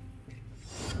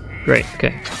 Great,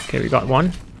 okay. Okay, we got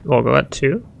 1. We'll go at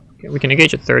 2. Okay, we can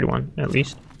engage a 3rd one, at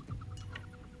least.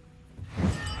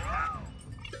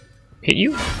 Hit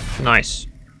you? Nice.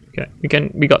 Okay,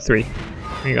 we got 3.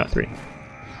 We got 3.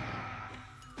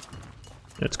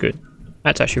 That's good.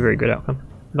 That's actually a very good outcome.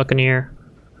 Buccaneer.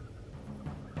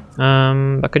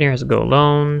 Buccaneer has to go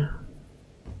alone.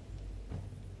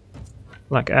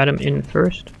 Black Adam in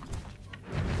first.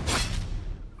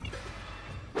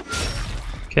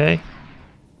 Okay.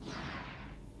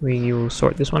 We will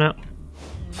sort this one out.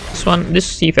 This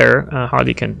seafarer,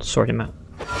 Harley can sort him out.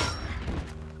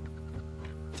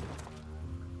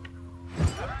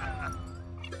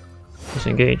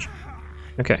 Disengage.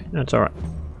 Okay, that's alright.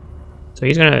 So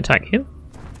he's gonna attack him,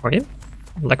 or him.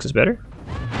 Lex is better.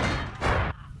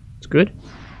 It's good.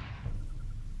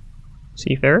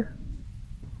 Seafarer.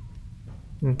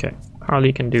 Okay,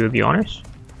 Harley can do the honors.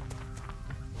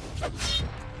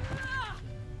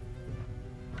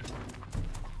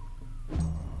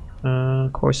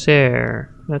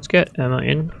 Corsair. Let's get Emma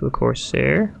in for the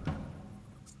Corsair.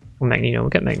 Or Magneto. We'll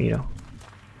get Magneto.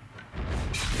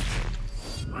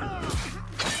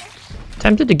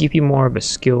 Tempted to give you more of a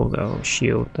skill though,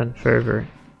 shield, than favourite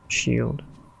shield.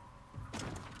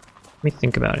 Let me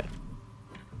think about it.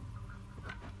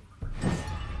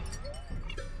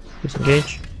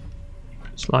 Disengage.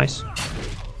 Slice.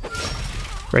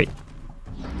 Great.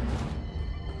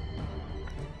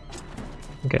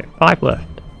 Okay, 5 left.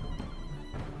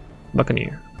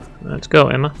 Buccaneer. Let's go,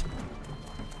 Emma.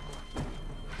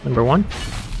 Number 1.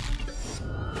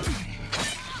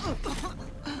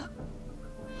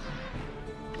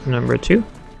 Number 2.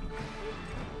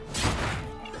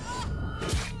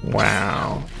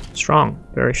 Wow. Strong.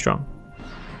 Very strong.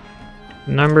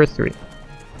 Number 3.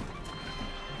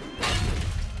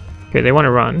 Okay, they want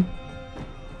to run.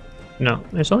 No,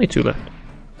 there's only 2 left.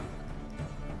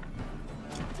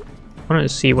 I wanted to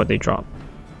see what they drop.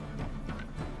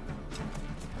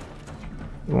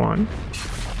 1.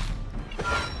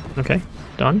 Okay,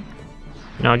 done.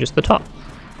 Now just the top.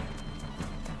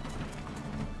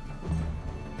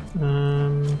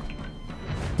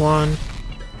 1,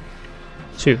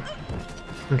 2.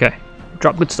 Okay,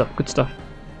 drop good stuff, good stuff.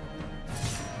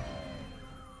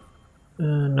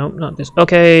 Nope, not this.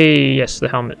 Okay, yes, the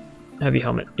helmet. Heavy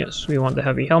helmet. Yes, we want the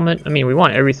heavy helmet. I mean, we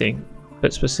want everything,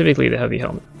 but specifically the heavy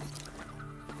helmet.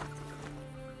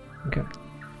 Okay.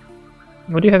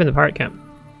 What do you have in the pirate camp?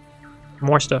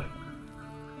 More stuff.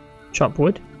 Chop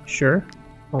wood? Sure.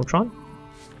 Ultron?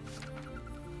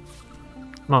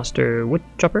 Master wood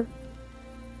chopper?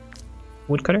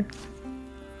 Woodcutter?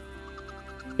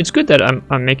 It's good that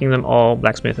I'm making them all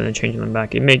blacksmith and then changing them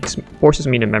back. It forces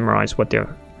me to memorize what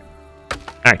their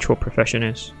actual profession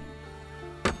is.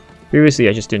 Previously,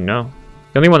 I just didn't know.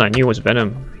 The only one I knew was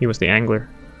Venom. He was the angler.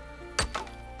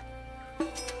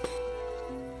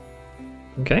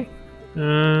 Okay.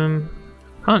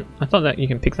 Hunt. I thought that you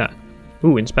can pick that.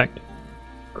 Ooh, inspect.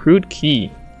 Crude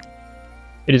key.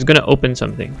 It is gonna open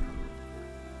something.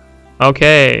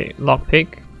 Okay,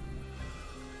 lockpick.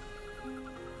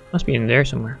 Must be in there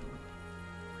somewhere.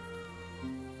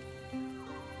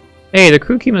 Hey, the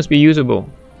crew key must be usable.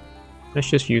 Let's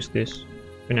just use this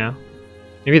for now.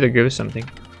 Maybe they'll give us something.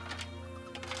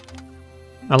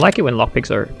 I like it when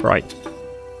lockpicks are bright.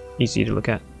 Easy to look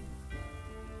at.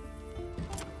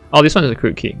 Oh, this one is a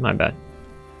crew key. My bad.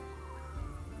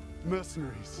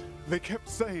 Mercenaries. They kept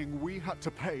saying we had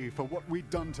to pay for what we'd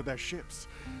done to their ships,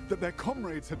 that their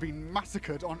comrades had been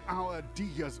massacred on our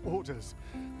Dia's orders,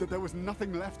 that there was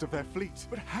nothing left of their fleet.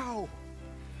 But how?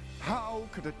 How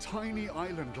could a tiny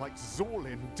island like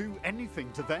Zorlin do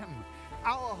anything to them?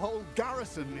 Our whole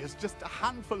garrison is just a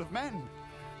handful of men.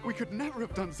 We could never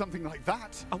have done something like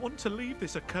that. I want to leave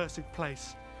this accursed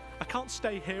place. I can't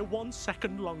stay here 1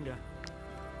 second longer.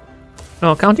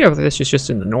 Oh, county of this is just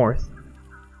in the north.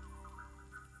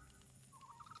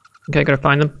 Okay, gotta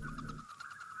find them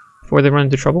before they run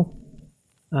into trouble.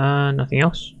 Nothing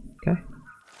else. Okay.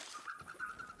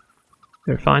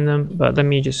 Gotta find them, but let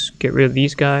me just get rid of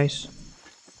these guys.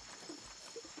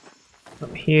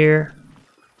 Up here.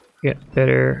 Get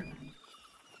better.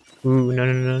 Ooh,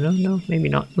 no, maybe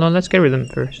not. No, let's get rid of them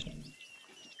first.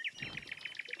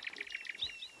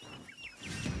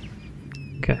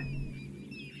 Okay.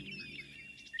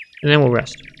 And then we'll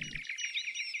rest.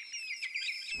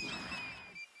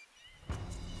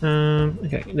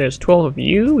 Okay, there's 12 of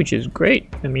you, which is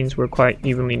great. That means we're quite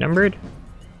evenly numbered.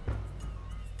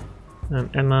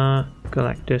 Emma,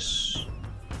 Galactus,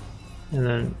 and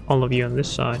then all of you on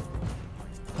this side.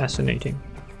 Fascinating.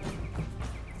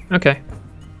 Okay.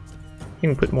 You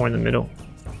can put more in the middle.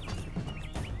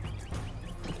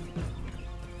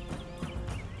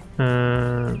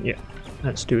 Yeah,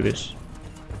 let's do this.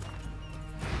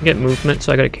 Get movement,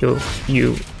 so I gotta kill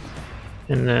you.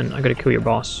 And then I gotta kill your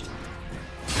boss.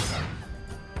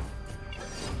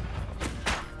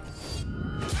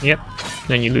 Yep,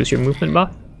 then you lose your movement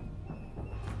buff.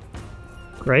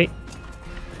 Great.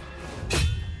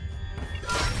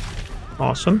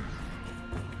 Awesome.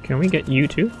 Can we get you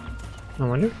too? I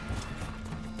wonder.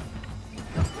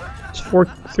 It's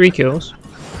 3 kills.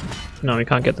 No, we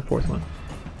can't get the 4th one.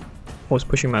 I was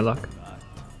pushing my luck.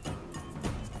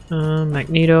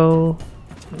 Magneto.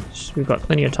 We've got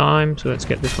plenty of time, so let's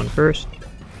get this one first.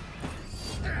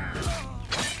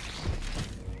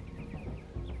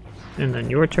 And then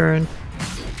your turn.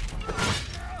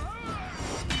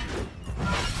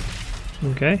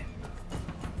 Okay.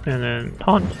 And then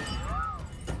taunt.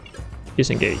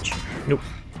 Disengage. Nope.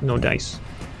 No dice.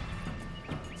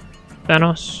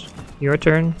 Thanos. Your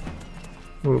turn.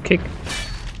 We'll kick.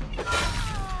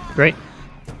 Great.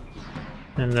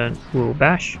 And then we'll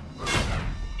bash.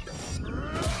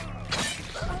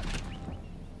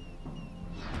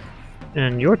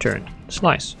 And your turn.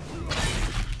 Slice.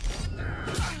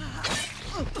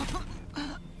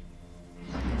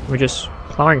 We're just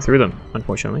plowing through them,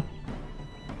 unfortunately.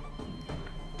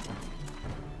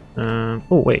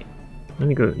 Oh wait, let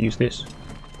me go use this.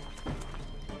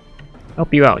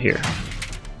 Help you out here.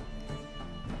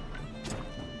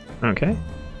 Okay.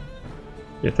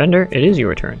 Defender, it is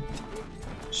your turn.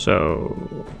 So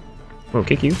we'll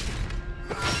kick you.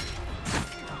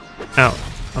 Ow,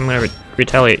 I'm gonna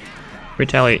retaliate.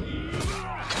 Retaliate.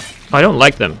 Oh, I don't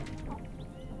like them.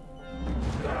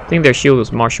 I think their shield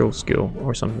is martial skill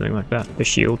or something like that. The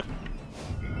shield.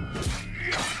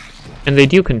 And they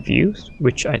deal confused,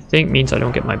 which I think means I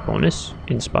don't get my bonus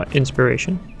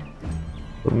inspiration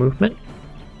for movement.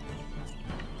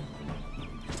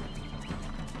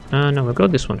 No, we'll go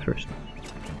this one first.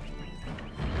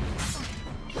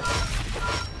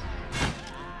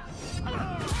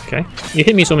 Okay. You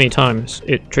hit me so many times,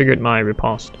 it triggered my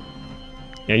riposte.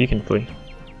 Yeah, you can flee.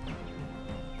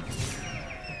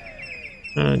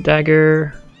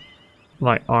 Dagger.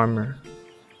 Light armor.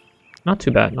 Not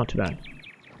too bad, not too bad.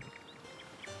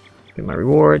 Get my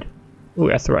reward. Ooh,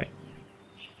 Aetheryte.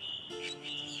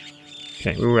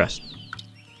 Okay, we'll rest.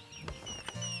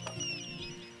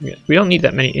 Yeah, we don't need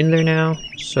that many in there now,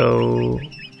 so...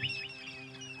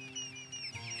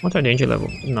 What's our danger level?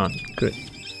 None. Good.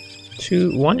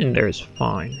 1 in there is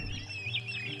fine.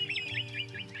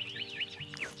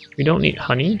 We don't need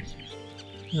honey.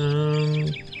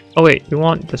 Oh wait, we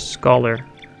want the scholar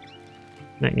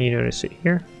Magneto to sit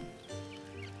here.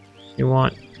 We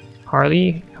want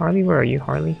Harley. Harley, where are you,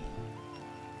 Harley?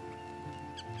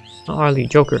 Not Harley,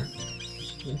 Joker.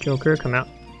 Joker, come out.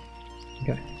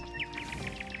 Okay.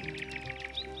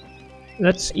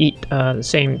 Let's eat the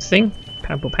same thing.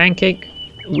 Apple pancake.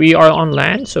 We are on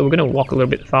land, so we're gonna walk a little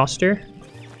bit faster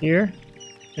here.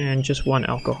 And just 1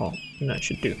 alcohol, and that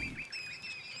should do. And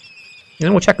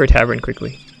then we'll check our tavern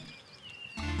quickly.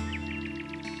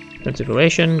 Defensive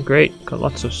relation, great. Got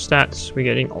lots of stats. We're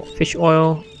getting fish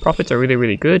oil. Profits are really,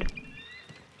 really good.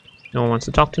 No one wants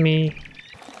to talk to me.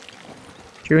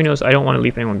 Fury knows I don't want to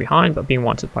leave anyone behind, but being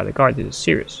wanted by the guard is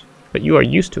serious. But you are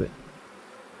used to it.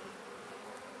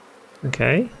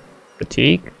 Okay.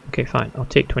 Fatigue. Okay, fine. I'll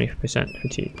take 20%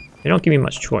 fatigue. They don't give me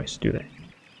much choice, do they?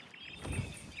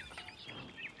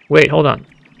 Wait, hold on.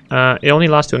 It only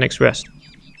lasts till next rest.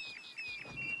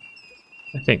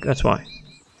 I think that's why.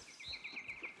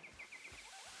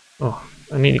 Oh,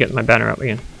 I need to get my banner up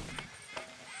again.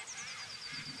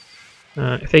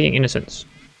 Faking innocence.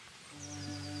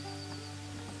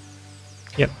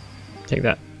 Yep, take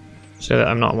that. So that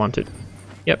I'm not wanted.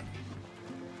 Yep.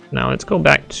 Now let's go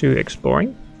back to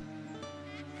exploring.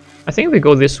 I think if we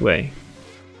go this way,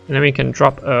 and then we can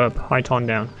drop a python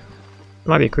down. It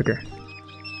might be quicker.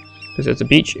 Because it's a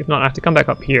beach. If not, I have to come back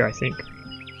up here, I think.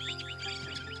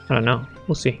 I don't know.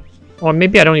 We'll see. Or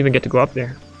maybe I don't even get to go up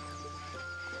there.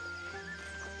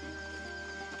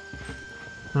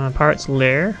 Pirate's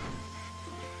Lair.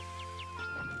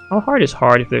 How hard is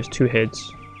hard if there's 2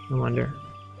 heads? I wonder.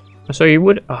 So you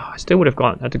would... I still would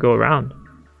have had to go around.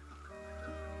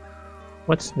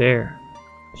 What's there?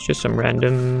 It's just some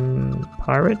random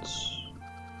pirates.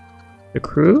 The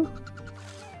crew?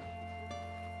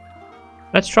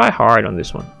 Let's try hard on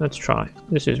this one. Let's try.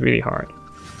 This is really hard.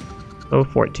 Low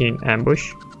 14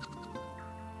 ambush.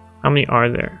 How many are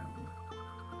there?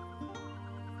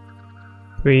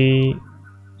 3,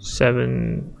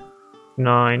 7,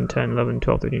 9, 10, 11,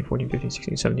 12, 13, 14, 15,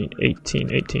 16, 17,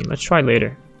 18, 18. Let's try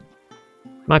later.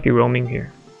 Might be roaming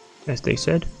here, as they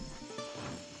said.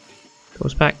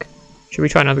 Ghost pack. Should we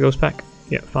try another ghost pack?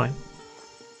 Yeah, fine.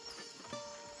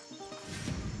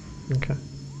 Okay.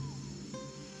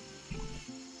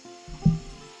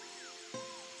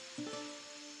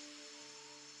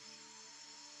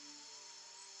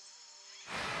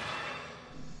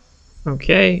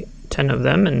 Okay, 10 of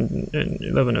them and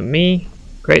 11 of me.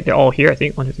 Great, they're all here, I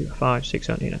think. 1, 2, 3, 4, 5, 6,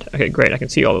 7, 8, 9, 10. Okay, great, I can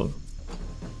see all of them.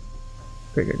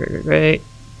 Great, great, great, great, great.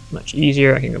 Much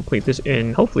easier, I can complete this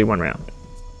in hopefully 1 round.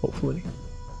 Hopefully.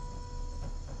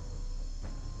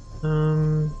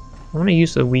 I want to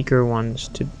use the weaker ones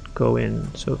to go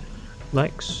in. So,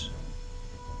 Lex.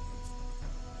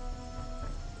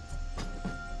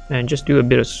 And just do a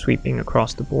bit of sweeping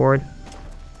across the board.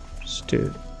 Just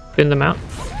to thin them out.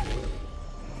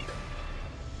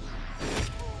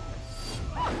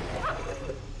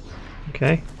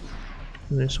 Okay.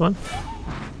 And this one.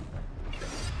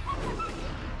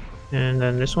 And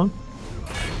then this one.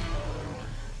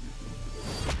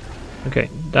 Okay,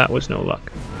 that was no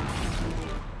luck.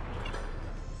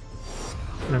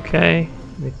 Okay,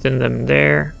 we thin them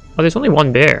there. Oh, there's only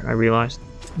 1 bear, I realized.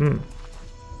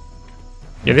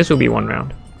 Yeah, this will be 1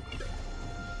 round.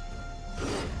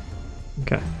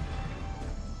 Okay.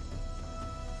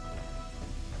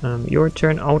 Your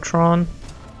turn, Ultron.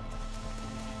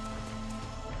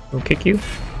 We'll kick you.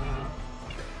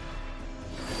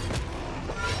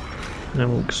 And then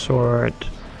we'll sort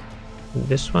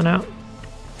this one out.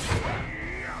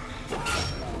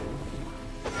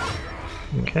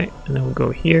 Okay, and then we'll go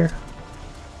here.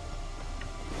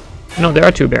 No, there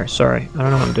are 2 bears, sorry. I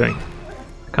don't know what I'm doing.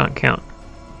 I can't count.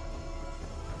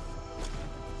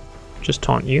 Just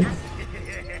taunt you.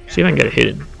 See if I can get it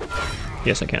hidden.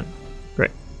 Yes, I can.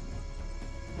 Great.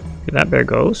 Okay, that bear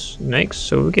goes. Next,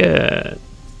 so we get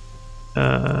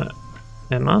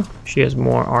Emma. She has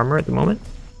more armor at the moment.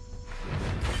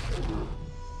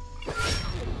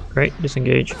 Great,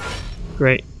 disengage.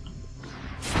 Great.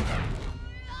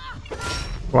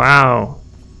 Wow.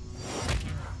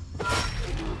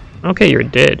 Okay, you're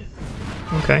dead.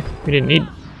 Okay, we didn't need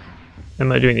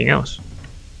Emma to do anything else.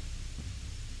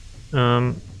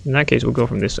 In that case, we'll go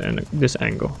from this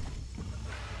angle.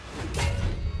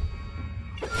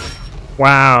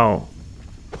 Wow.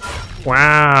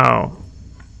 Wow.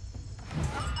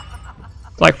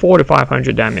 It's like 400 to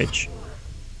 500 damage.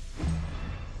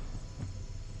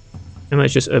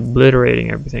 Emma's just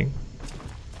obliterating everything.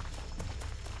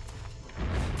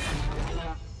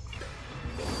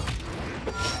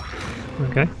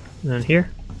 Okay, and then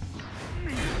here.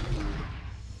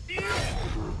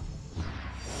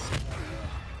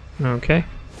 Okay,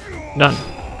 done.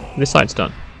 This side's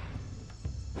done.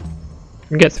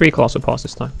 We get 3 colossal paws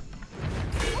this time.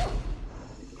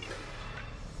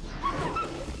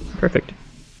 Perfect.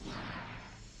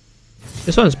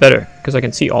 This one's better because I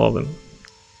can see all of them.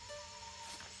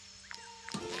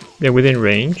 They're within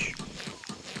range.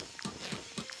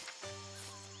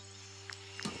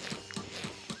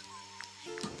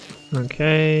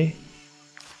 Okay.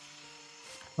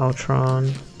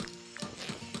 Ultron.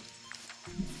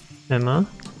 Emma.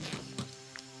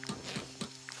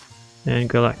 And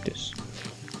Galactus.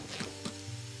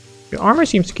 The armor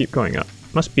seems to keep going up.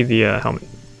 Must be the helmet.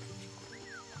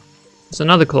 There's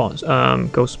another ghost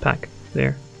pack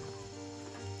there.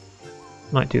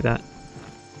 Might do that.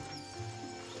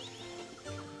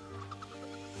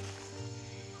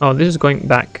 Oh, this is going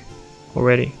back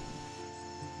already.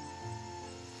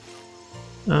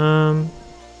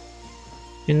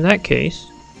 In that case,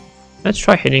 let's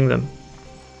try hitting them.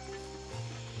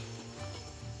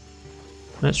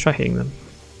 Let's try hitting them.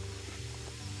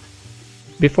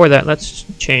 Before that, let's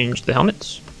change the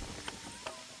helmets.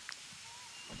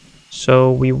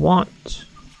 So we want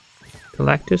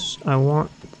Galactus. I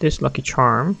want this lucky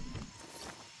charm.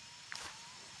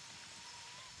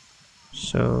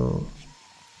 So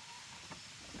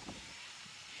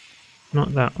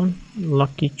not that one.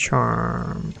 Lucky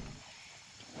charm.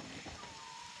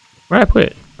 Where did I put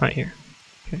it? Right here.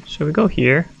 Okay, so we go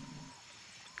here.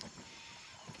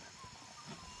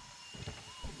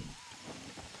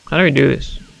 How do we do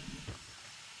this?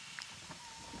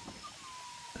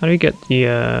 How do we get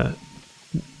the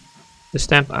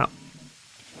stamp out?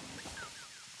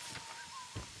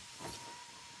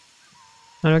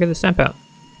 How do I get the stamp out?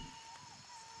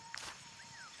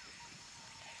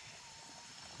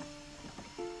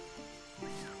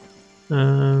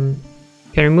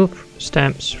 Can remove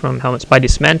stamps from helmets by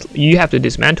dismantle. You have to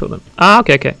dismantle them. Ah,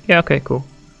 okay, okay. Yeah, okay, cool.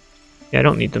 Yeah, I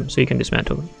don't need them, so you can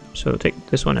dismantle them. So take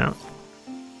this one out.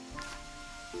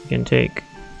 You can take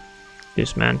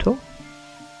dismantle.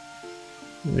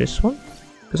 This one.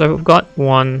 Because I've got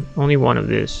only one of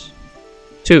this.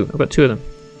 2. I've got 2 of them.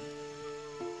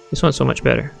 This one's so much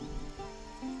better.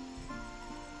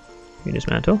 You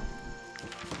dismantle.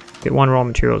 Get 1 raw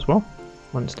material as well.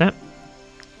 1 stamp.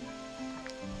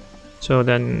 So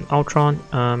then Ultron,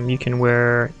 you can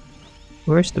wear...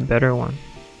 Where's the better one?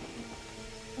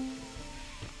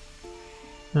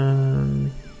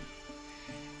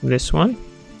 This one.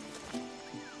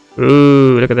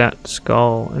 Ooh, look at that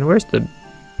skull. And where's the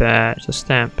badge, the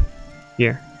stamp?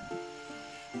 Here.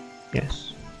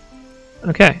 Yes.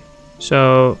 Okay,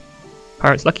 so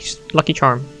Pirate's lucky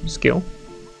charm skill.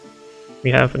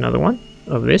 We have another one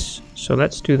of this, so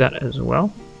let's do that as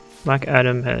well. Black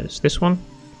Adam has this one.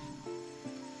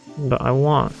 But I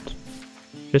want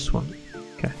this one.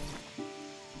 Okay.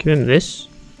 Give him this.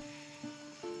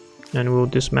 And we'll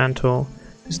dismantle.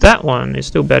 Because that one is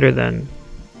still better than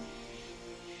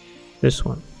this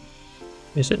one.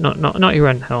 Is it? Not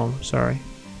your helm, sorry.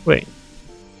 Wait.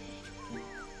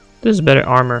 This is better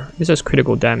armor. This has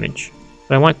critical damage.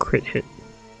 But I want crit hit.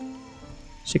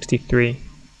 63.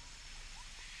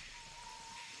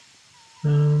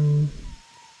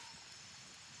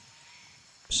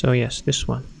 So yes, this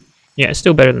one. Yeah, it's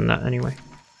still better than that anyway.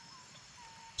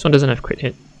 This one doesn't have crit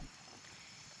hit.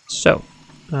 So,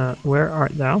 where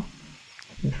art thou?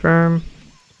 Confirm.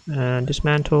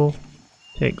 Dismantle.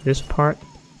 Take this part.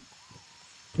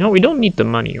 No, we don't need the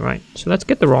money, right? So let's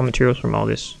get the raw materials from all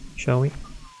this, shall we?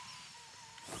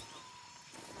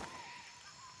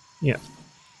 Yeah.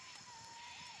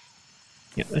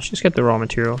 Yeah, let's just get the raw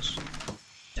materials.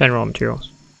 10 raw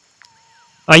materials.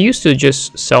 I used to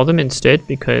just sell them instead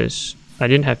because I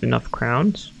didn't have enough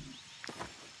crowns.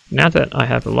 Now that I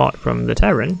have a lot from the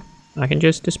Tavern, I can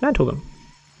just dismantle them.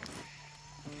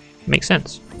 Makes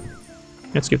sense.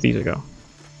 Let's give these a go.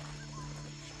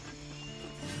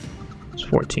 It's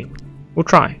 14. We'll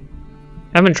try.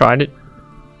 Haven't tried it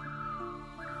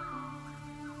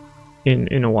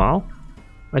in a while.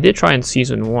 I did try in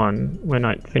season 1 when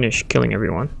I finished killing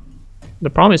everyone. The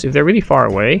problem is if they're really far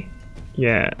away,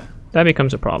 yeah, that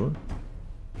becomes a problem.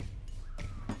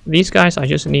 These guys, I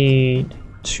just need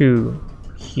 2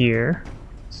 here.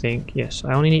 I think, yes,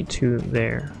 I only need 2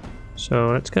 there. So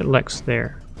let's get Lex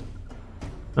there.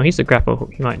 Oh, he's the grapple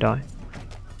hook, he might die.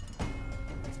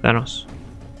 Thanos.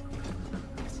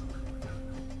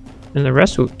 And the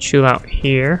rest will chill out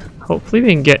here. Hopefully we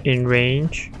can get in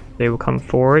range. They will come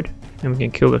forward and we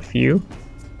can kill a few.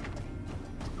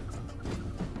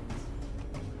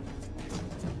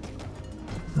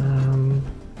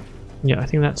 Yeah, I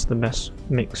think that's the best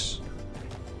mix.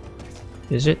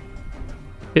 Is it?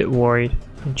 Bit worried.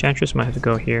 Enchantress might have to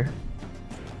go here.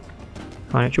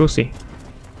 Carnage, we'll see.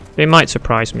 They might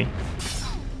surprise me.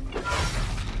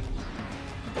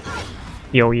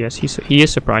 Yo, yes, he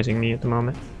is surprising me at the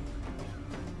moment.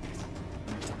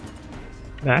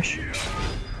 Bash.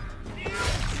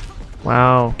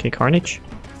 Wow, okay, Carnage.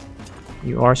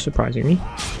 You are surprising me.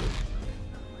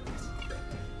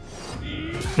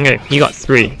 Okay, he got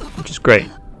 3, which is great.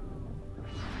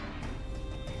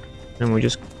 And we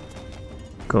just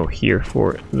go here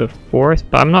for the 4th,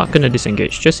 but I'm not going to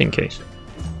disengage, just in case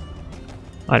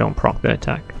I don't proc the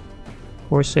attack.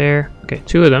 Corsair, okay,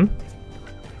 2 of them.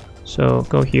 So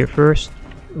go here first,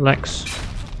 Lex.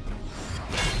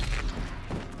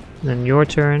 Then your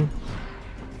turn.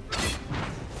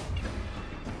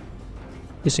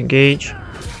 Disengage.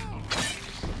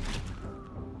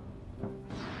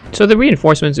 So the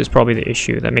reinforcements is probably the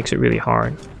issue that makes it really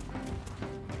hard.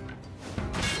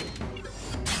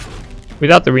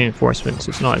 Without the reinforcements,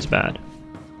 it's not as bad.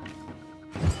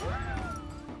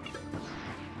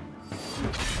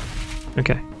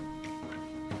 Okay.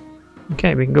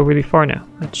 Okay, we can go really far now.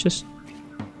 Let's just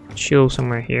chill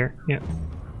somewhere here. Yep.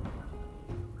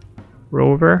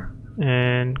 Rover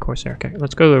and Corsair. Okay,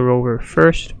 let's go to the Rover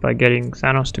first by getting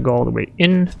Thanos to go all the way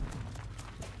in.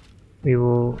 We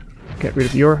will get rid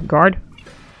of your guard.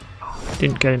 Oh,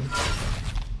 didn't get him.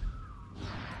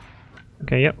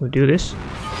 Okay, yep, we'll do this.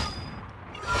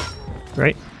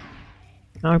 Right.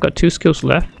 Now I've got 2 skills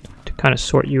left to kind of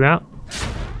sort you out.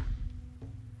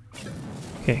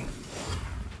 Okay.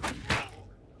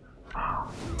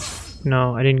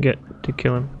 No, I didn't get to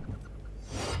kill him.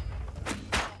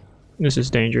 This is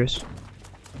dangerous.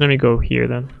 Let me go here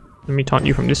then. Let me taunt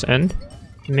you from this end.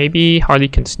 Maybe Harley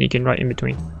can sneak in right in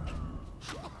between.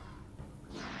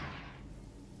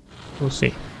 We'll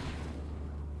see.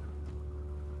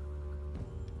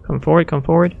 Come forward, come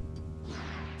forward.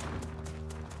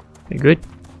 Okay, good.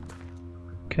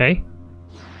 Okay.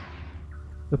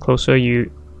 The closer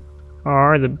you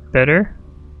are, the better.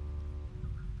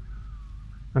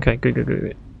 Okay, good, good, good,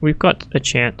 good. We've got a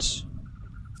chance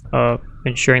of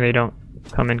ensuring they don't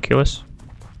come and kill us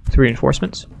with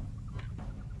reinforcements.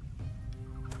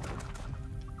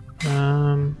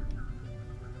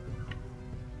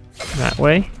 That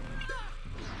way.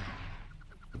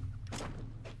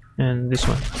 And this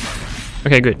one.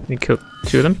 Okay, good. We killed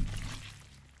 2 of them.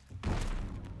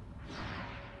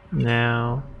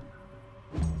 Now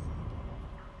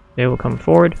they will come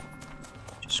forward,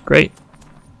 which is great.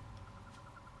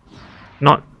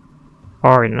 Not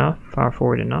far enough, far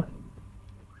forward enough.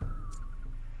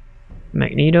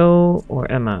 Magneto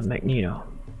or Emma? Magneto.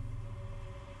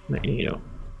 Magneto.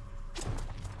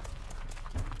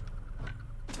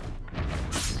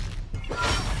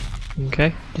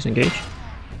 Okay, disengage.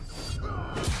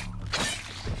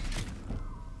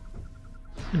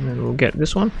 And then we'll get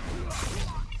this one.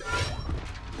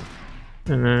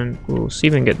 And then we'll see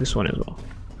if we can get this one as well.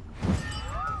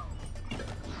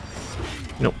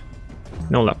 Nope.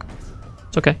 No luck.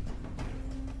 It's okay.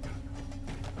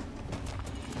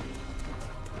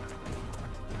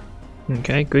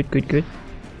 Okay, good, good, good.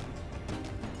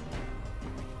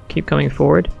 Keep coming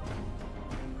forward.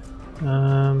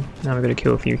 Now we're gonna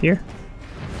kill a few here.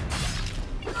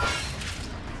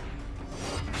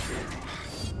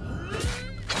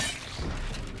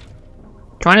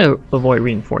 Trying to avoid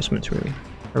reinforcements, really.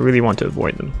 I really want to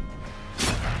avoid them.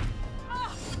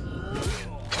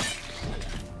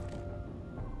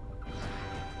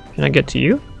 Can I get to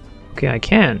you? Okay, I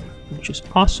can, which is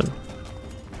awesome.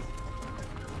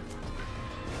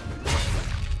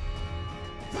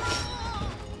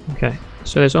 Okay,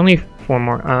 so there's only 4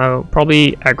 more. I'll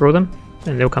probably aggro them,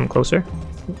 and they'll come closer,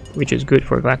 which is good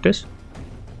for Galactus.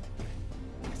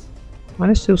 Why are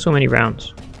there still so many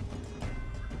rounds?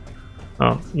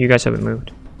 Oh, you guys haven't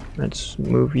moved. Let's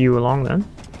move you along then.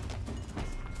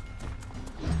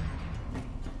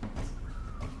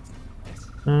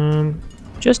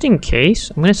 Just in case,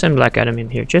 I'm gonna send Black Adam in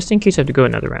here, just in case I have to go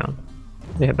another round.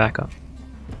 They have backup.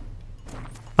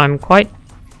 I'm quite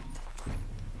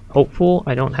hopeful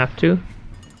I don't have to.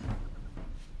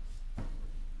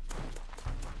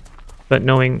 but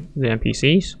knowing the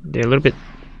NPCs, they're a little bit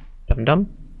dumb.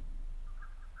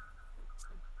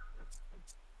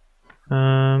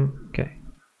 Okay.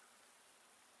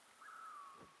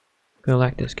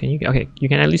 Galactus, can you get... Okay, you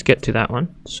can at least get to that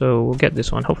one. So we'll get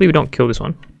this one. Hopefully we don't kill this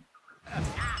one.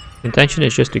 Intention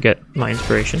is just to get my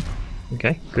inspiration.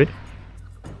 Okay, good.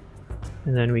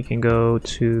 And then we can go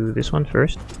to this one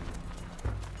first.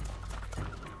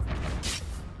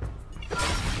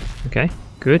 Okay,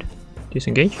 good.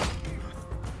 Disengage.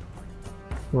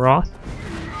 Wrath.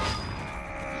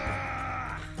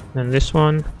 And this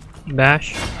one.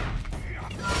 Bash.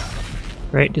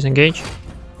 Right, disengage.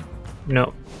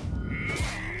 No.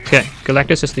 Okay,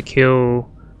 Galactus has to kill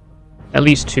at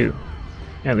least two.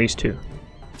 At least two.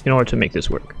 In order to make this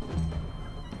work.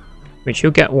 Which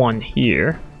he'll get one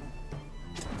here.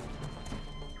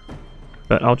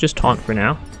 But I'll just taunt for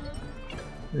now.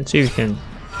 Let's see if we can...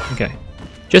 Okay.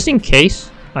 Just in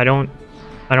case I don't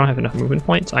have enough movement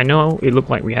points. I know it looked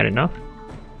like we had enough.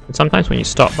 But sometimes when you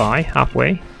stop by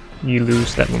halfway, you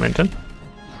lose that momentum.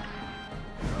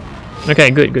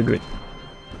 Okay, good, good, good.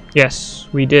 Yes,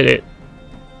 we did it.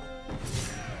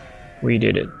 We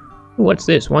did it. Ooh, what's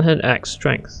this? One-handed axe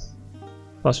strength.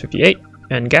 Plus 58.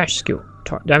 And gash skill.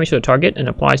 Damage to the target and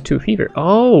applies 2 fever.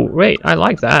 Oh, right. I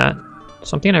like that.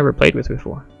 Something I never played with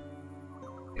before.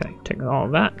 Okay, take all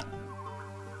of that.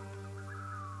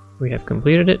 We have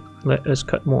completed it. Let us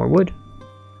cut more wood.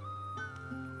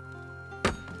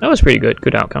 That was pretty good.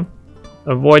 Good outcome.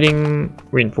 Avoiding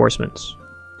reinforcements.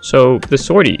 So the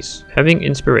swordies, having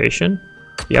inspiration,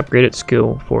 the upgraded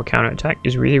skill for counterattack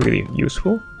is really, really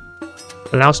useful.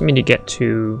 Allows me to get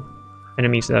to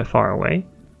enemies that are far away.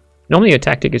 Normally a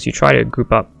tactic is you try to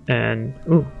group up and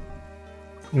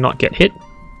not get hit,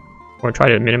 or try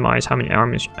to minimize how many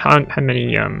enemies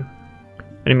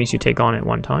you take on at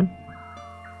one time.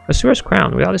 Asura's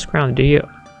crown. Without this crown, the deity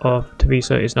of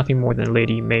Tavisa is nothing more than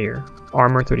Lady Mayor.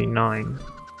 Armor 39.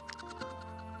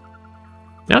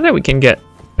 Now that we can get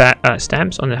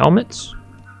stamps on the helmets,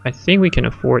 I think we can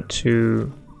afford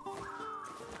to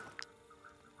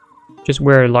just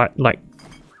wear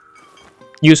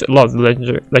use a lot of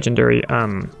the legendary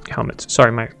helmets.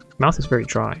 Sorry, my mouth is very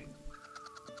dry,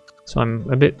 so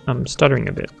I'm stuttering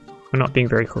a bit. I'm not being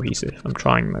very cohesive. I'm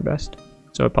trying my best,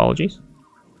 so apologies.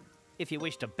 If you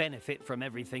wish to benefit from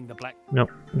everything the black...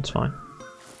 Nope, it's fine.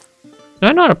 Did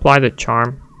I not apply the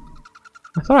charm?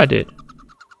 I thought I did.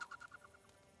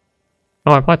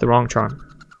 Oh, I applied the wrong charm.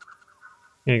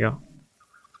 Here you go.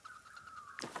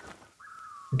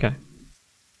 Okay.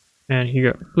 And here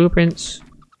you go. Blueprints.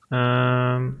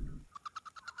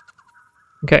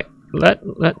 Okay.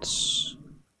 Let's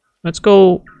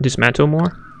go dismantle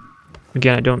more.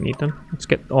 Again, I don't need them. Let's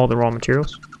get all the raw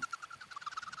materials.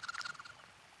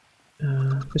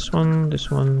 This one, this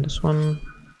one, this one,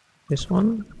 this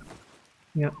one.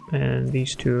 Yep, and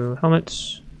these 2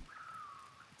 helmets.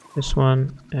 This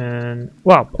one, and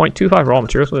wow, 0.25 raw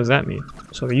materials. What does that mean?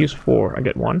 So I use 4, I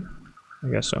get 1. I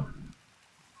guess so.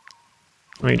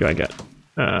 How many do I get?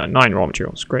 9 raw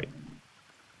materials. Great.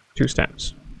 2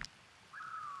 stamps.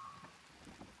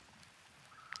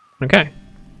 Okay.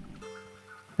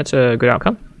 That's a good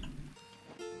outcome.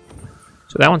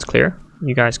 So that one's clear.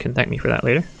 You guys can thank me for that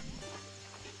later.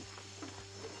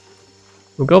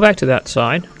 We'll go back to that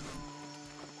side.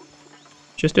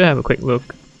 Just to have a quick look.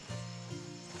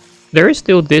 There is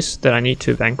still this that I need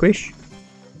to vanquish.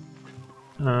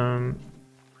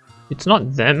 It's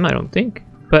not them, I don't think.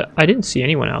 But I didn't see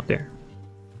anyone out there.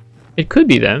 It could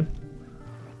be them.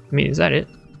 I mean, is that it?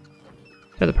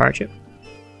 Is that the pirate ship?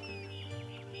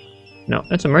 No,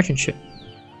 that's a merchant ship.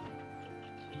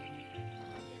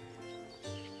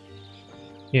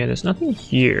 Yeah, there's nothing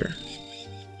here.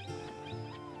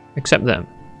 Except them.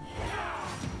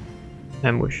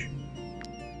 Ambush.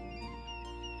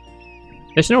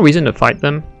 There's no reason to fight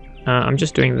them. I'm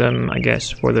just doing them, I guess,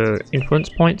 for the influence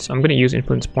points. I'm going to use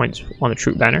influence points on the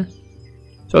troop banner.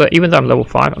 So that even though I'm level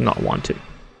 5, I'm not wanted.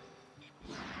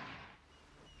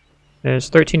 There's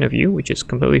 13 of you, which is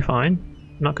completely fine.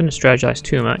 I'm not going to strategize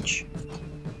too much.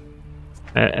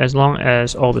 As long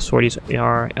as all the swordies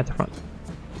are at the front.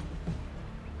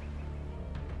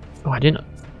 Oh, I didn't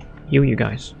heal you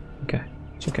guys. Okay,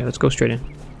 it's okay. Let's go straight in.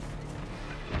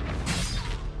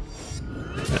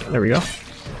 There we go.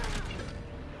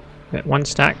 Got 1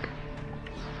 stack.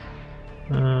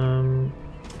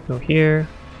 Go here.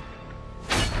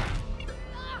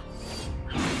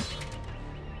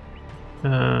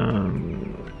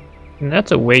 And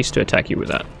that's a waste to attack you with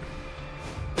that.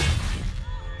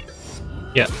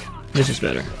 Yeah, this is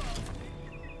better.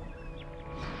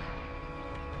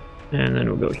 And then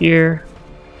we'll go here.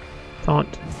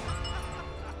 Taunt.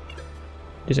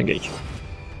 Disengage.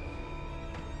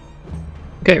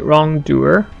 Okay,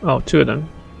 wrongdoer. Oh, two of them.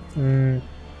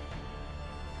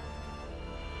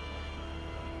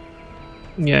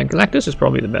 Yeah, Galactus is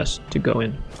probably the best to go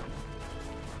in.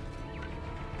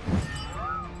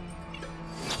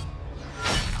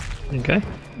 Okay,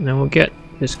 and then we'll get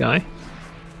this guy.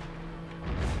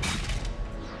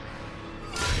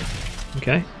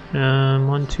 Okay,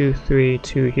 1, 2, 3,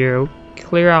 2 here. We'll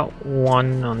clear out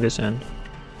 1 on this end.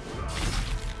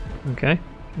 Okay,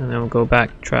 and then we'll go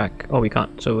backtrack. Oh, we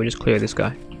can't, so we'll just clear this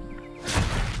guy.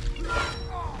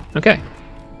 Okay,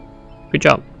 good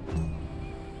job.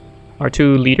 Our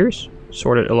 2 leaders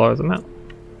sorted a lot of them out.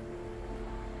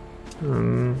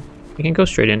 We can go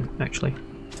straight in, actually.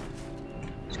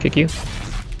 Let's kick you.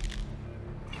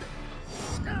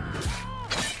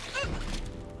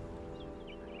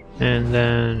 And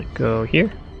then go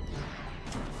here.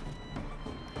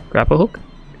 Grapple hook.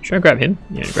 Should I grab him?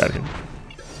 Yeah, grab him.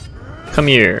 Come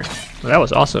here. Well, that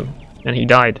was awesome. And he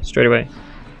died straight away.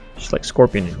 Just like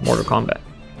Scorpion in Mortal Kombat.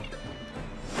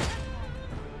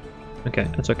 Okay,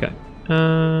 that's okay.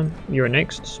 You're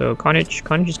next. So Carnage.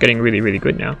 Carnage is getting really, really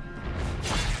good now.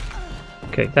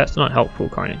 Okay, that's not helpful,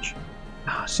 Carnage.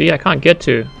 See, I can't get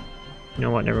to... You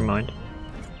know what, never mind.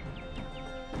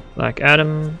 Like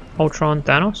Adam, Ultron,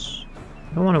 Thanos.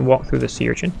 I don't want to walk through the sea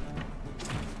urchin.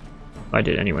 I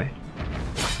did anyway.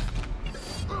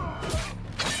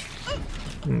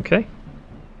 Okay.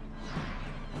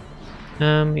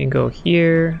 You can go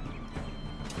here.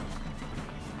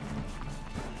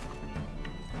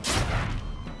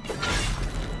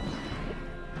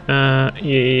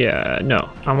 Yeah, no.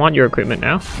 I want your equipment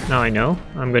now. Now I know.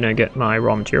 I'm gonna get my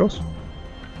raw materials.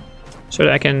 So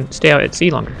that I can stay out at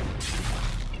sea longer.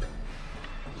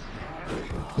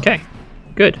 Okay,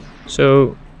 good.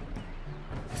 So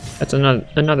that's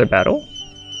another battle.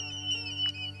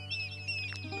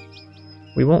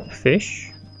 We won't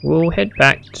fish. We'll head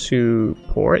back to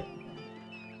port.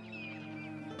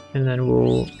 And then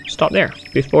we'll stop there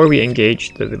before we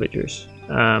engage the villagers.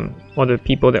 Or the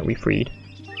people that we freed.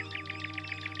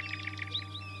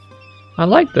 I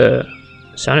like the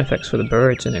sound effects for the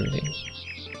birds and everything.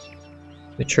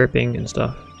 The chirping and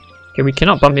stuff. Okay, we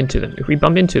cannot bump into them. If we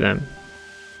bump into them,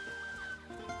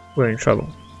 we're in trouble.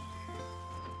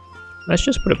 Let's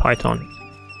just put a python.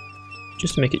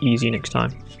 Just to make it easy next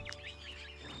time.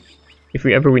 If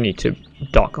we need to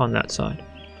dock on that side.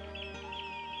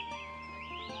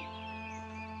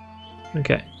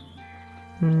 Okay.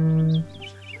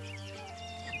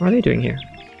 What are they doing here?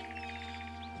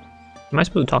 Am I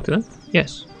supposed to talk to them?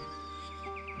 Yes.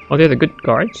 Oh, they're the good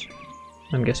guards,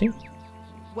 I'm guessing.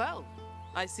 Well,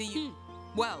 I see you.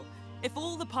 Well, if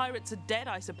all the pirates are dead,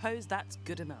 I suppose that's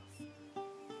good enough.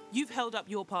 You've held up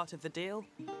your part of the deal.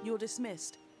 You're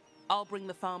dismissed. I'll bring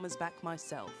the farmers back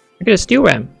myself. I get a steel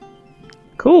ram.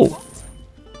 Cool. What?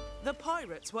 The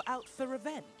pirates were out for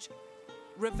revenge.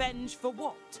 Revenge for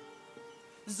what?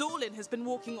 Zorlin has been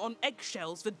walking on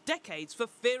eggshells for decades for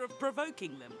fear of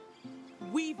provoking them.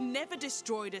 We've never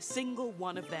destroyed a single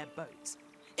one of their boats.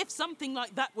 If something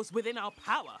like that was within our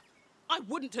power, I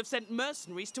wouldn't have sent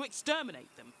mercenaries to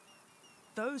exterminate them.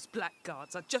 Those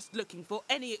blackguards are just looking for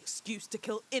any excuse to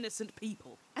kill innocent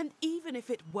people. And even if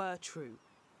it were true,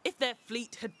 if their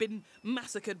fleet had been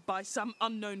massacred by some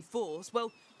unknown force,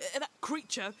 well, that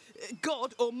creature,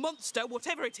 god or monster,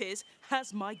 whatever it is,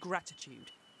 has my gratitude.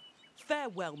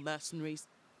 Farewell, mercenaries.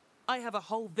 I have a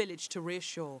whole village to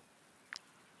reassure.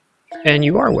 And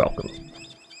you are welcome.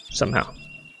 Somehow.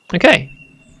 Okay.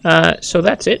 So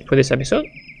that's it for this episode.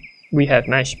 We have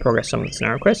managed to progress some of the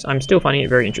scenario quests. I'm still finding it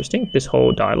very interesting, this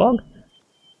whole dialogue.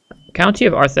 County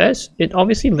of Arthes. It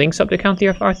obviously links up to County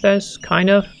of Arthes, kind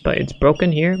of, but it's broken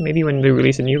here. Maybe when they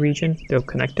release a new region, they'll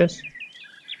connect us.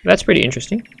 That's pretty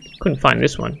interesting. Couldn't find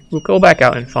this one. We'll go back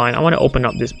out and find. I want to open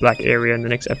up this black area in the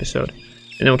next episode.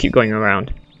 And then we'll keep going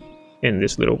around in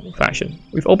this little fashion.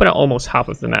 We've opened up almost half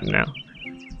of the map now.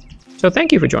 So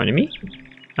thank you for joining me.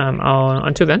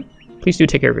 Until then, please do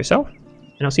take care of yourself,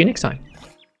 and I'll see you next time.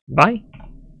 Bye.